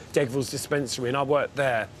called Degville's Dispensary, and I worked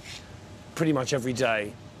there pretty much every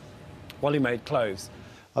day while he made clothes.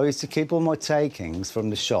 I used to keep all my takings from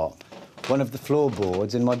the shop, one of the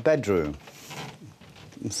floorboards in my bedroom.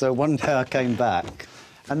 And so one day I came back,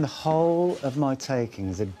 and the whole of my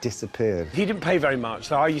takings had disappeared. He didn't pay very much,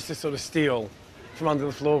 so I used to sort of steal from under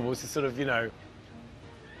the floorboards to sort of, you know,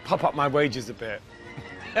 pop up my wages a bit.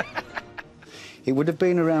 It would have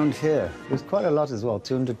been around here. It was quite a lot as well,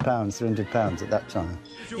 £200, £300 at that time.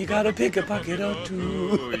 You gotta pick a pocket or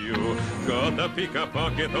two. You gotta pick a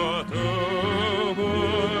pocket or two,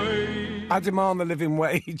 boy. I demand the living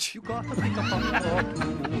wage. You gotta pick a pocket or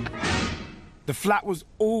two. The flat was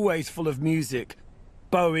always full of music.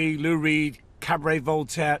 Bowie, Lou Reed, Cabaret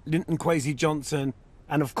Voltaire, Linton Kwesi Johnson,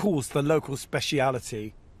 and of course the local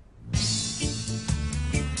speciality.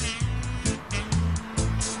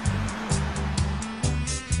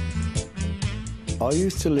 I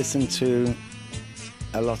used to listen to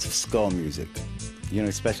a lot of ska music, you know,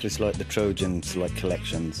 especially like the Trojans, like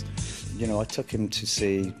collections. You know, I took him to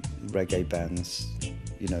see reggae bands,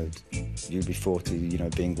 you know, UB40, you know,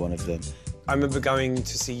 being one of them. I remember going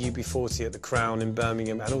to see UB40 at the Crown in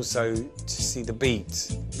Birmingham and also to see The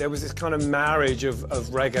Beat. There was this kind of marriage of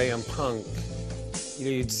reggae and punk. You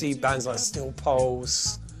know, you'd see bands like Steel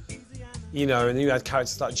Pulse, you know, and you had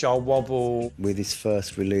characters like Jar Wobble. With his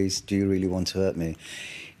first release, Do You Really Want to Hurt Me,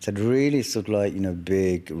 it had really sort of like, you know,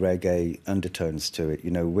 big reggae undertones to it, you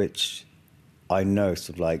know, which I know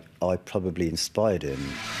sort of like I probably inspired him.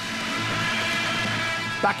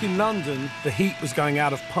 Back in London, the heat was going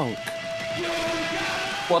out of punk.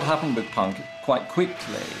 What happened with punk, quite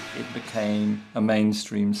quickly, it became a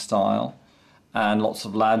mainstream style and lots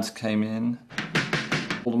of lads came in.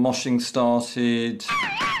 All the moshing started.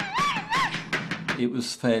 It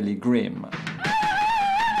was fairly grim.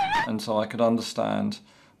 And so I could understand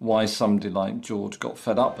why somebody like George got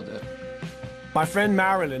fed up with it. My friend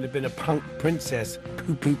Marilyn had been a punk princess,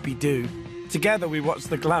 poo-poopy-doo. Together we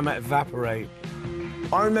watched the glamour evaporate.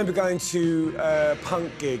 I remember going to a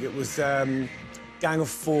punk gig. It was Gang of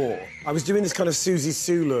Four. I was doing this kind of Susie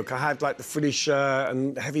Sue look. I had like the frilly shirt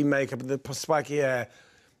and heavy makeup and the spiky hair.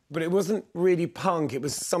 But it wasn't really punk, it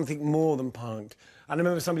was something more than punk. And I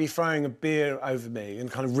remember somebody throwing a beer over me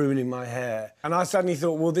and kind of ruining my hair. And I suddenly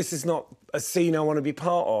thought, well, this is not a scene I want to be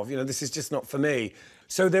part of. You know, this is just not for me.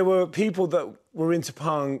 So there were people that were into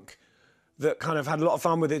punk that kind of had a lot of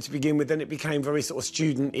fun with it to begin with. Then it became very sort of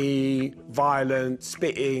student-y, violent,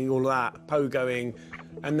 spitting, all that, pogoing.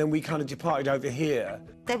 And then we kind of departed over here.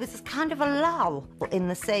 There was this kind of a lull in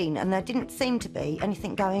the scene and there didn't seem to be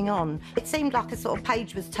anything going on. It seemed like a sort of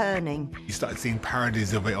page was turning. You started seeing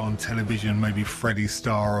parodies of it on television, maybe Freddie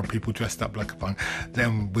Starr or people dressed up like a punk.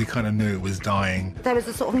 Then we kind of knew it was dying. There was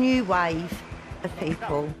a sort of new wave of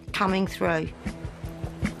people coming through.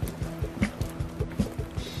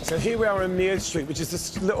 So here we are on Mead Street, which is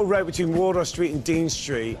this little road between Wardour Street and Dean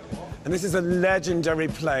Street. And this is a legendary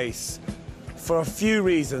place for a few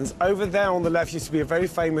reasons. Over there on the left used to be a very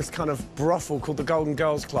famous kind of brothel called the Golden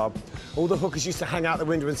Girls Club. All the hookers used to hang out the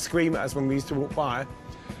window and scream at us when we used to walk by.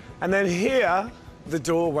 And then here, the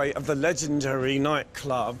doorway of the legendary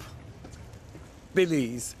nightclub,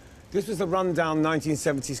 Billy's. This was a rundown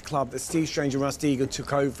 1970s club that Steve Strange and Rusty Egan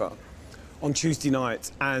took over on Tuesday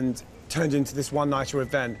night and turned into this one-nighter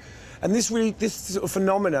event. And this sort of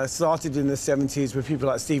phenomena started in the 70s with people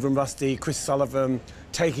like Stephen Rusty, Chris Sullivan,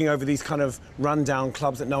 taking over these kind of rundown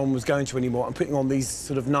clubs that no one was going to anymore and putting on these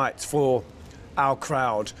sort of nights for our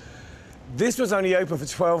crowd. This was only open for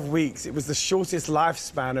 12 weeks. It was the shortest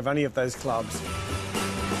lifespan of any of those clubs.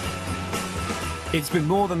 It's been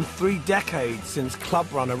more than 3 decades since club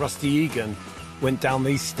runner Rusty Egan went down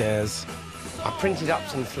these stairs. I printed up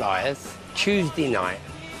some flyers, Tuesday night,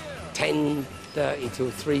 10:30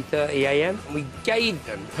 till 3:30 a.m. and we gave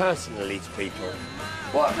them personally to people.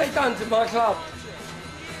 What have they done to my club?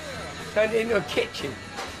 Turned it into a kitchen.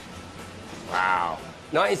 Wow.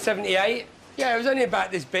 1978? Yeah, it was only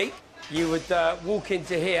about this big. You would walk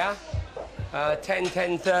into here,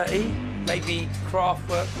 10:30, maybe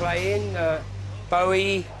Kraftwerk playing,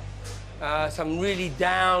 Bowie, some really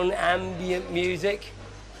down ambient music.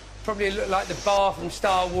 Probably looked like the bar from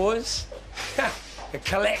Star Wars. A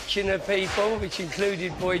collection of people, which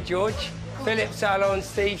included Boy George, Philip Salon,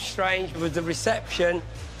 Steve Strange was the reception,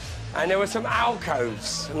 and there were some alcoves,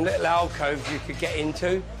 some little alcoves you could get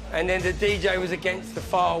into, and then the DJ was against the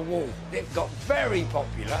far wall. It got very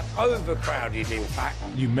popular, overcrowded in fact.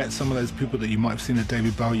 You met some of those people that you might have seen at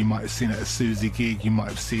David Bowie, you might have seen at a Susie gig, you might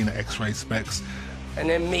have seen at X-Ray Specs. And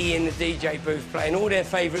then me in the DJ booth playing all their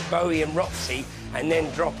favourite Bowie and Roxy, and then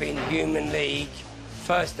dropping Human League,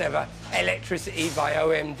 first ever Electricity by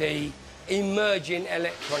OMD, emerging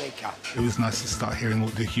electronica. It was nice to start hearing all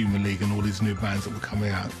the Human League and all these new bands that were coming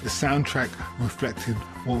out. The soundtrack reflected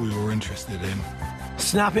what we were interested in.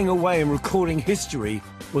 Snapping away and recording history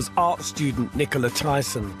was art student Nicola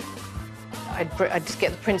Tyson. I'd just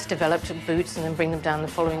get the prints developed at Boots and then bring them down the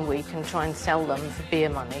following week and try and sell them for beer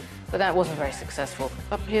money. But that wasn't very successful.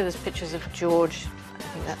 Up here there's pictures of George. I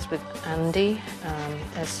think that's with Andy.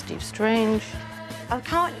 There's Steve Strange. I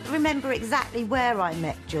can't remember exactly where I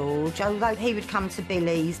met George, although he would come to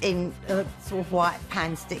Billy's in a sort of white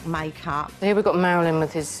pan-stick makeup. Here we've got Marilyn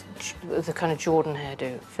with the kind of Jordan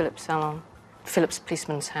hairdo, Philip Salon, Philip's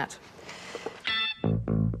policeman's hat.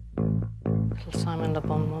 Little Simon Le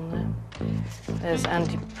Bon one there. There's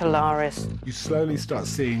Andy Polaris. You slowly start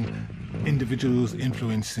seeing individuals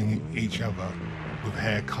influencing each other with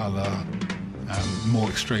hair colour, more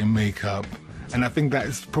extreme makeup, And I think that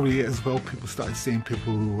is probably it as well. People started seeing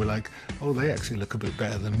people who were like, oh, they actually look a bit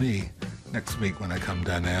better than me. Next week when I come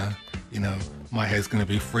down here, you know, my hair's going to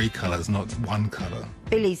be 3 colours, not 1 colour.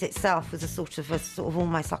 Billy's itself was a sort of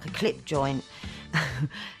almost like a clip joint.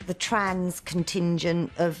 The trans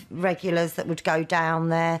contingent of regulars that would go down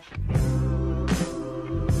there.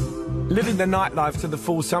 Living the nightlife to the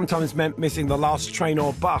full sometimes meant missing the last train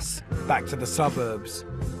or bus back to the suburbs.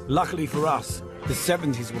 Luckily for us, the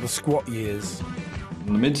 70s were the squat years.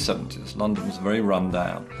 In the mid-70s, London was very run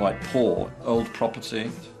down, quite poor. Old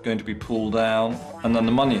property going to be pulled down, and then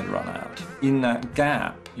the money had run out. In that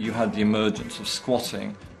gap, you had the emergence of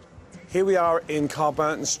squatting. Here we are in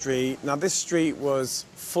Carburton Street. Now, this street was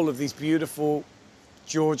full of these beautiful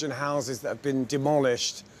Georgian houses that have been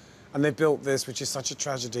demolished, and they built this, which is such a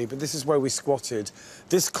tragedy, but this is where we squatted.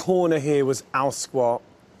 This corner here was our squat,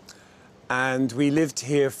 and we lived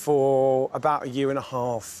here for about 1.5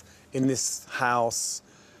 years in this house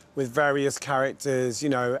with various characters, you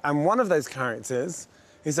know, and one of those characters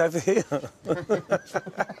is over here.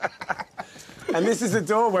 And this is the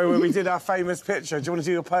doorway where we did our famous picture. Do you want to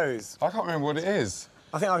do your pose? I can't remember what it is.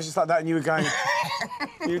 I think I was just like that and you were going...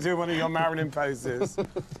 you were doing one of your Marilyn poses.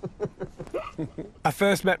 I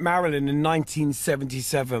first met Marilyn in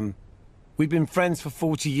 1977. We'd been friends for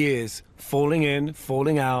 40 years, falling in,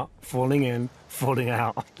 falling out, falling in, falling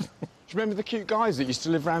out. Do you remember the cute guys that used to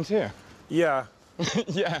live around here? Yeah.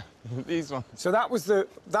 Yeah, these ones. So that was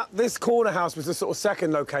this corner house was the sort of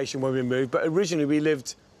second location where we moved, but originally we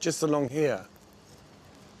lived just along here.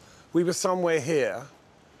 We were somewhere here,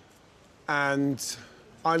 and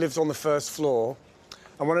I lived on the first floor.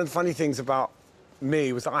 And one of the funny things about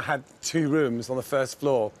me was that I had 2 rooms on the first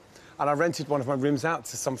floor, and I rented one of my rooms out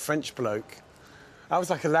to some French bloke. I was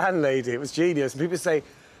like a landlady. It was genius. And people say,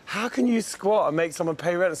 how can you squat and make someone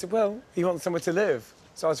pay rent? I said, well, he wants somewhere to live.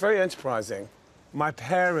 So I was very enterprising. My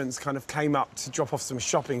parents kind of came up to drop off some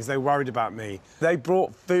shopping because they were worried about me. They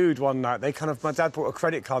brought food one night. My dad brought a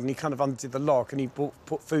credit card and he kind of undid the lock and he put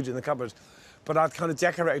food in the cupboard. But I'd kind of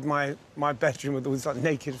decorated my bedroom with all these like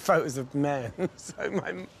naked photos of men. So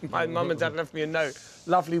my mum and dad left me a note.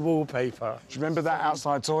 Lovely wallpaper. Do you remember that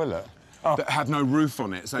outside toilet? Oh. That had no roof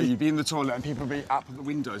on it, so you'd be in the toilet and people would be up at the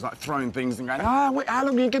windows, like throwing things and going, wait, how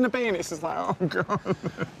long are you going to be? And it's just like, oh, God.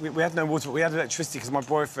 We had no water, but we had electricity because my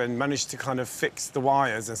boyfriend managed to kind of fix the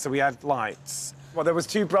wires, and so we had lights. Well, there was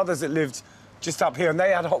 2 brothers that lived just up here, and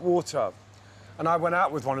they had hot water. And I went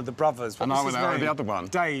out with one of the brothers. And I went out with the other one.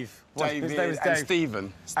 Dave. David His name was Dave. and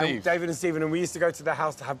Stephen. Steve. David and Stephen, and we used to go to their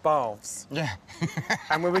house to have baths. Yeah.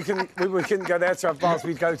 And when we couldn't go there to have baths,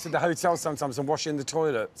 we'd go to the hotel sometimes and wash in the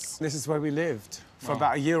toilets. This is where we lived for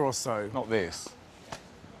about 1 year or so. Not this.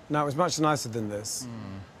 No, it was much nicer than this.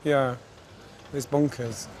 Yeah. It was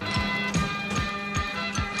bonkers.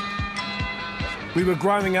 We were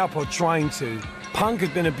growing up, or trying to. Punk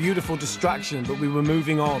had been a beautiful distraction, but we were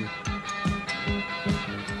moving on.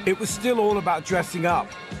 It was still all about dressing up,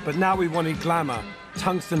 but now we wanted glamour,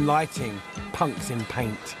 tungsten lighting, punks in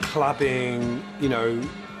paint. Clubbing, you know,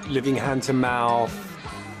 living hand to mouth,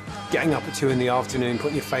 getting up at 2 in the afternoon,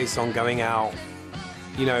 putting your face on, going out.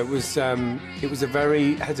 You know, it was a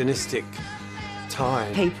very hedonistic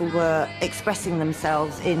time. People were expressing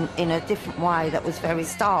themselves in a different way that was very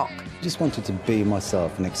stark. I just wanted to be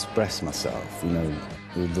myself and express myself, you know,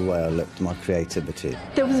 the way I looked, my creativity.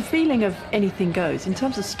 There was a feeling of anything goes. In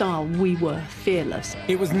terms of style, we were fearless.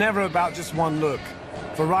 It was never about just one look.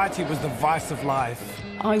 Variety was the vice of life.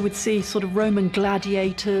 I would see sort of Roman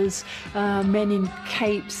gladiators, men in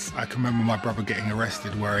capes. I can remember my brother getting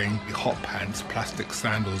arrested wearing hot pants, plastic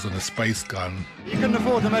sandals and a space gun. You couldn't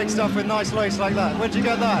afford to make stuff with nice lace like that. Where'd you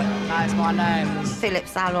get that? That's my name. Philip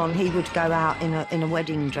Salon, he would go out in a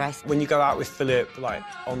wedding dress. When you go out with Philip, like,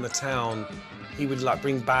 on the town, he would, like,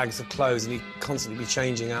 bring bags of clothes and he'd constantly be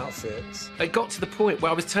changing outfits. It got to the point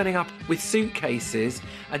where I was turning up with suitcases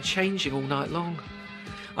and changing all night long.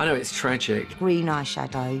 I know it's tragic. Green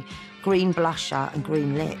eyeshadow, green blusher and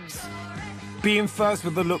green lips. Being first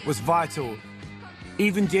with the look was vital.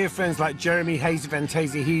 Even dear friends like Jeremy Hayes and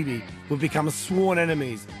Fantasia Healy would become sworn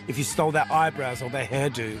enemies if you stole their eyebrows or their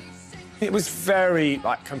hairdo. It was very,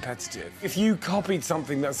 like, competitive. If you copied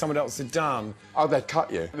something that someone else had done... Oh, they'd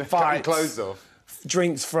cut you. They'd fights, cut your clothes off.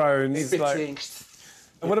 Drinks thrown. Spitting.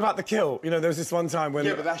 And what about the kilt? You know, there was this one time when...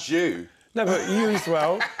 Yeah, but that's you. No, but you as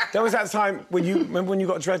well. There was that time when you... Remember when you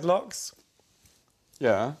got dreadlocks?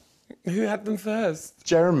 Yeah. Who had them first?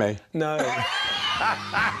 Jeremy. No.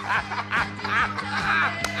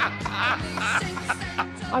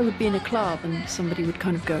 I would be in a club and somebody would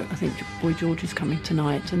kind of go, I think Boy George is coming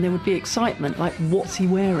tonight, and there would be excitement, like, what's he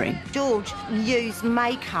wearing? George used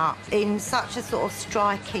makeup in such a sort of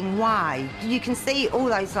striking way. You can see all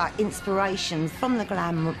those, like, inspirations from the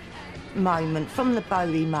glam moment, from the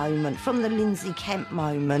Bowie moment, from the Lindsay Kemp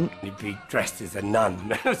moment. He'd be dressed as a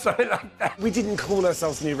nun or something like that. We didn't call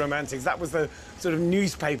ourselves New Romantics. That was the sort of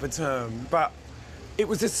newspaper term. But it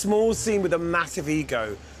was a small scene with a massive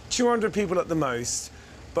ego. 200 people at the most,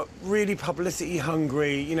 but really publicity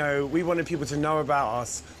hungry. You know, we wanted people to know about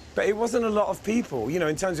us. But it wasn't a lot of people, you know,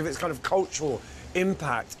 in terms of its kind of cultural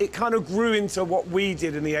impact. It kind of grew into what we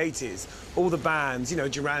did in the 80s. All the bands, you know,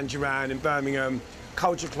 Duran Duran in Birmingham,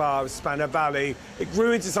 Culture Club, Spandau Ballet. It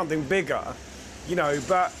grew into something bigger, you know,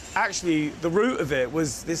 but actually the root of it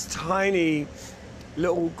was this tiny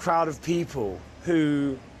little crowd of people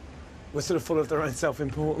who were sort of full of their own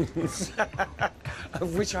self-importance,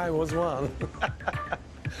 of which I was one.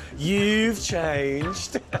 You've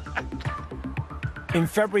changed. In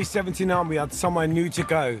February '79, we had somewhere new to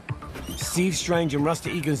go. Steve Strange and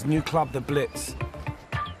Rusty Egan's new club, The Blitz.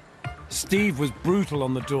 Steve was brutal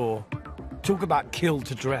on the door. Talk about kill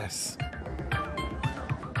to dress.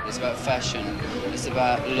 It's about fashion, it's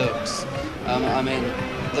about looks. I mean,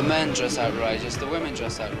 the men dress outrageous, the women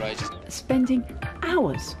dress outrageous. Spending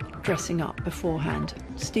hours dressing up beforehand.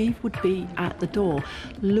 Steve would be at the door,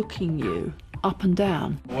 looking you up and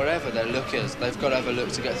down. Whatever their look is, they've got to have a look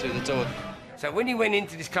to get through the door. So when he went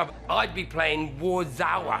into this club, I'd be playing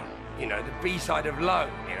Warzawa, you know, the B-side of Low,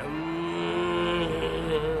 you know.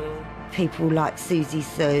 People like Susie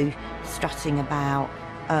Sue strutting about,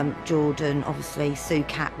 Jordan, obviously, Sue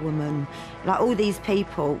Catwoman, like all these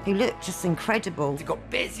people who look just incredible. It got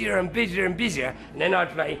busier and busier and busier, and then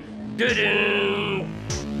I'd play, doo-doo.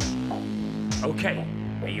 Okay,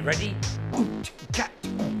 are you ready?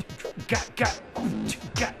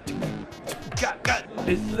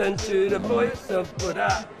 Listen to the voice of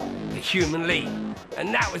Buddha, the Human League.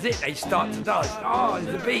 And that was it, they start to dance. Oh, it's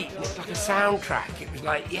the beat, and it's like a soundtrack. It was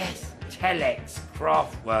like, yes, Telex,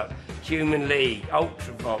 Kraftwerk, Human League,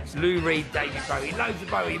 Ultravox, Lou Reed, David Bowie, loads of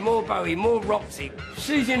Bowie, more Roxy,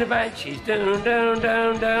 Susie and the Banshees, down, down,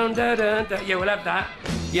 down, down, down, down, down. Yeah, we'll have that.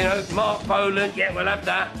 You know, Mark Bolan, yeah, we'll have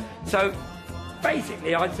that. So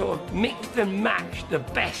basically, I sort of mixed and matched the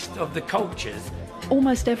best of the cultures.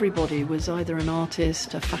 Almost everybody was either an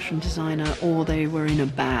artist, a fashion designer, or they were in a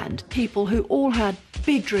band. People who all had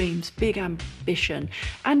big dreams, big ambition,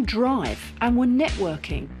 and drive, and were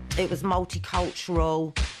networking. It was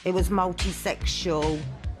multicultural, it was multisexual,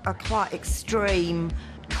 a quite extreme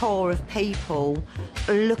core of people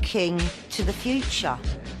looking to the future.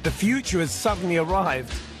 The future has suddenly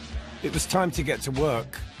arrived. It was time to get to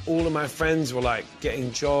work. All of my friends were, like,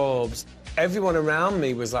 getting jobs. Everyone around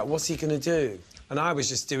me was like, what's he going to do? And I was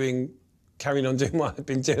just carrying on doing what I'd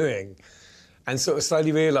been doing and sort of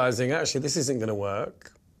slowly realising, actually, this isn't going to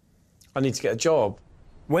work. I need to get a job.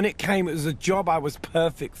 When it came, it was a job I was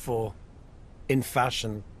perfect for, in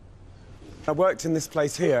fashion. I worked in this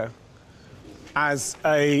place here as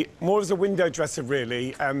more as a window dresser,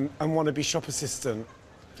 really, and wannabe shop assistant.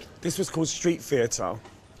 This was called Street Theatre,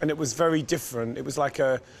 and it was very different. It was like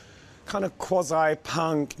a kind of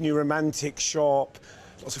quasi-punk, new romantic shop,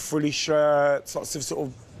 lots of frilly shirts, lots of sort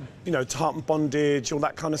of, you know, tartan bondage, all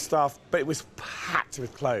that kind of stuff, but it was packed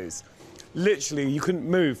with clothes. Literally, you couldn't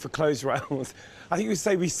move for clothes rails. I think you would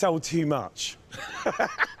say we sell too much.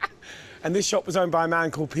 And this shop was owned by a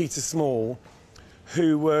man called Peter Small,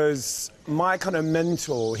 who was my kind of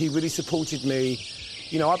mentor. He really supported me.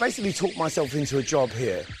 You know, I basically talked myself into a job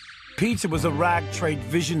here. Peter was a rag trade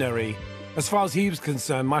visionary. As far as he was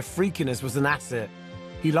concerned, my freakiness was an asset.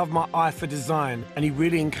 He loved my eye for design, and he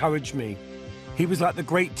really encouraged me. He was like the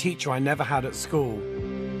great teacher I never had at school.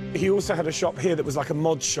 He also had a shop here that was like a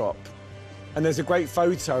mod shop. And there's a great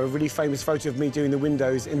photo, a really famous photo of me doing the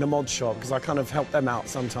windows in the mod shop, because I kind of help them out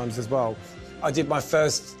sometimes as well. I did my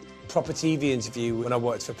first proper TV interview when I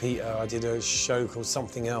worked for Peter. I did a show called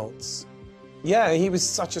Something Else. Yeah, he was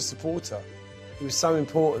such a supporter. He was so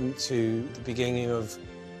important to the beginning of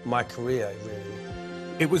my career,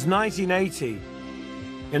 really. It was 1980.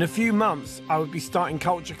 In a few months, I would be starting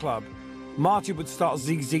Culture Club. Marty would start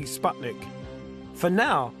ZZ Sputnik. For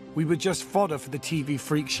now, we were just fodder for the TV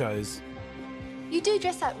freak shows. You do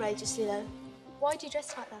dress outrageously, though. Why do you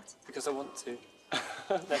dress like that? Because I want to.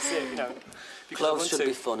 That's it, you know. Clothes should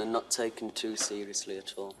be fun and not taken too seriously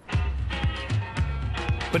at all.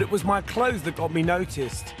 But it was my clothes that got me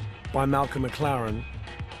noticed by Malcolm McLaren.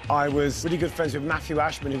 I was really good friends with Matthew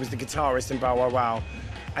Ashman, who was the guitarist in Bow Wow Wow,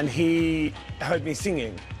 and he heard me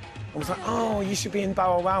singing and was like, oh, you should be in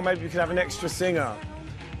Bow Wow Wow, maybe we could have an extra singer.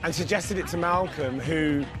 and suggested it to Malcolm,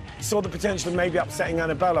 who saw the potential of maybe upsetting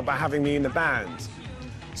Annabella by having me in the band.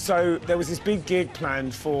 So there was this big gig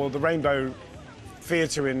planned for the Rainbow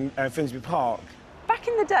Theatre in Finsbury Park. Back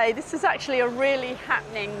in the day, this is actually a really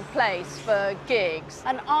happening place for gigs,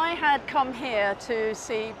 and I had come here to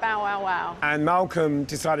see Bow Wow Wow. And Malcolm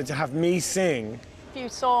decided to have me sing. A few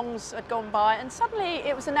songs had gone by, and suddenly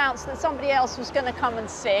it was announced that somebody else was going to come and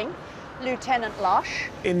sing, Lieutenant Lush.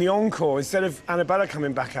 In the encore, instead of Annabella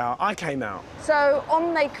coming back out, I came out. So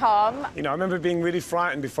on they come. You know, I remember being really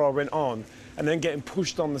frightened before I went on, and then getting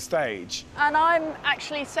pushed on the stage. And I'm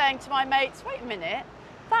actually saying to my mates, wait a minute,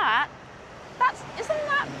 isn't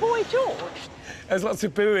that Boy George? There's lots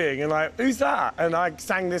of booing and like, who's that? And I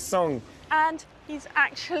sang this song. And he's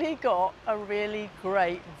actually got a really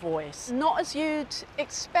great voice. Not as you'd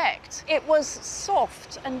expect. It was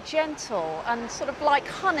soft and gentle and sort of like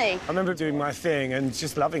honey. I remember doing my thing and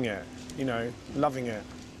just loving it, you know, loving it.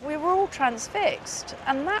 We were all transfixed,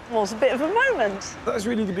 and that was a bit of a moment. That was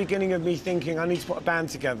really the beginning of me thinking I need to put a band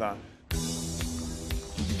together.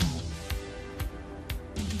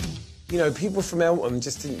 You know, people from Eltham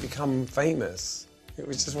just didn't become famous. It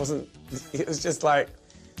was just like,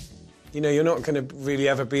 you know, you're not going to really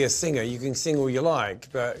ever be a singer. You can sing all you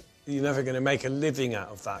like, but you're never going to make a living out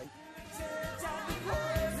of that.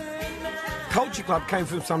 Culture Club came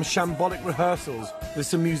from some shambolic rehearsals with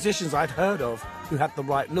some musicians I'd heard of who had the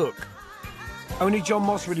right look. Only John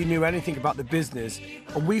Moss really knew anything about the business,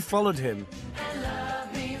 and we followed him.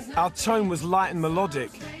 Our tone was light and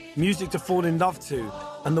melodic, music to fall in love to,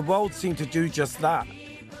 and the world seemed to do just that.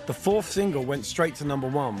 The fourth single went straight to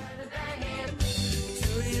 #1.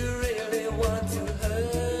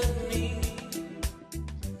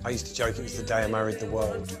 I used to joke it was the day I married the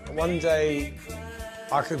world. One day,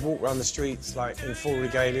 I could walk around the streets like in full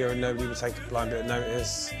regalia and nobody would take a blind bit of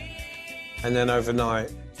notice. And then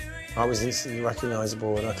overnight, I was instantly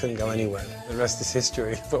recognisable and I couldn't go anywhere. The rest is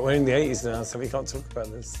history. But we're in the 80s now, so we can't talk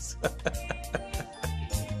about this.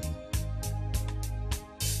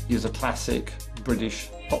 He was a classic British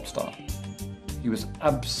pop star. He was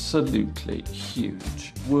absolutely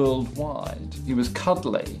huge, worldwide. He was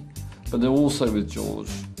cuddly, but also with George,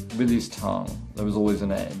 with his tongue, there was always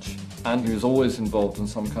an edge. And he was always involved in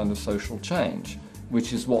some kind of social change,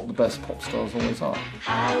 which is what the best pop stars always are.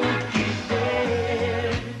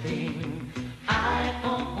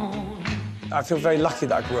 I feel very lucky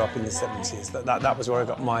that I grew up in the 70s, that was where I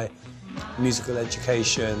got my musical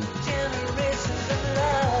education.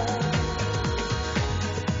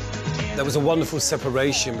 There was a wonderful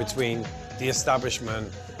separation between the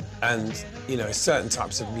establishment and, you know, certain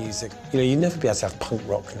types of music. You know, you'd never be able to have punk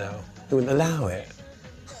rock now. They wouldn't allow it.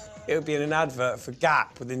 It would be in an advert for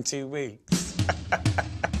Gap within 2 weeks.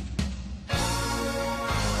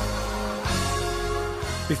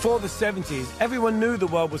 Before the 70s, everyone knew the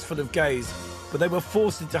world was full of gays, but they were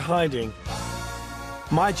forced into hiding.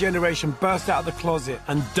 My generation burst out of the closet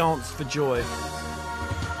and danced for joy.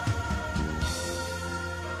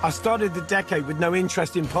 I started the decade with no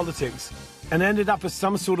interest in politics and ended up as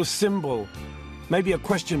some sort of symbol, maybe a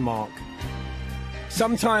question mark.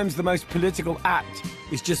 Sometimes the most political act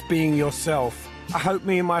is just being yourself. I hope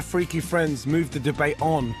me and my freaky friends move the debate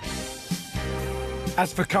on.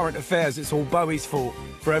 As for current affairs, it's all Bowie's fault.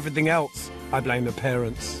 For everything else, I blame the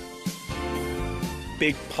parents.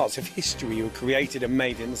 Big parts of history were created and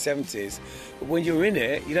made in the 70s, but when you're in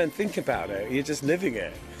it, you don't think about it, you're just living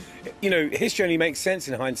it. You know, history only makes sense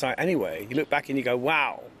in hindsight anyway. You look back and you go,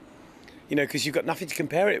 wow. You know, because you've got nothing to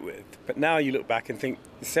compare it with. But now you look back and think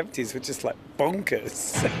the 70s were just like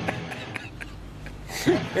bonkers.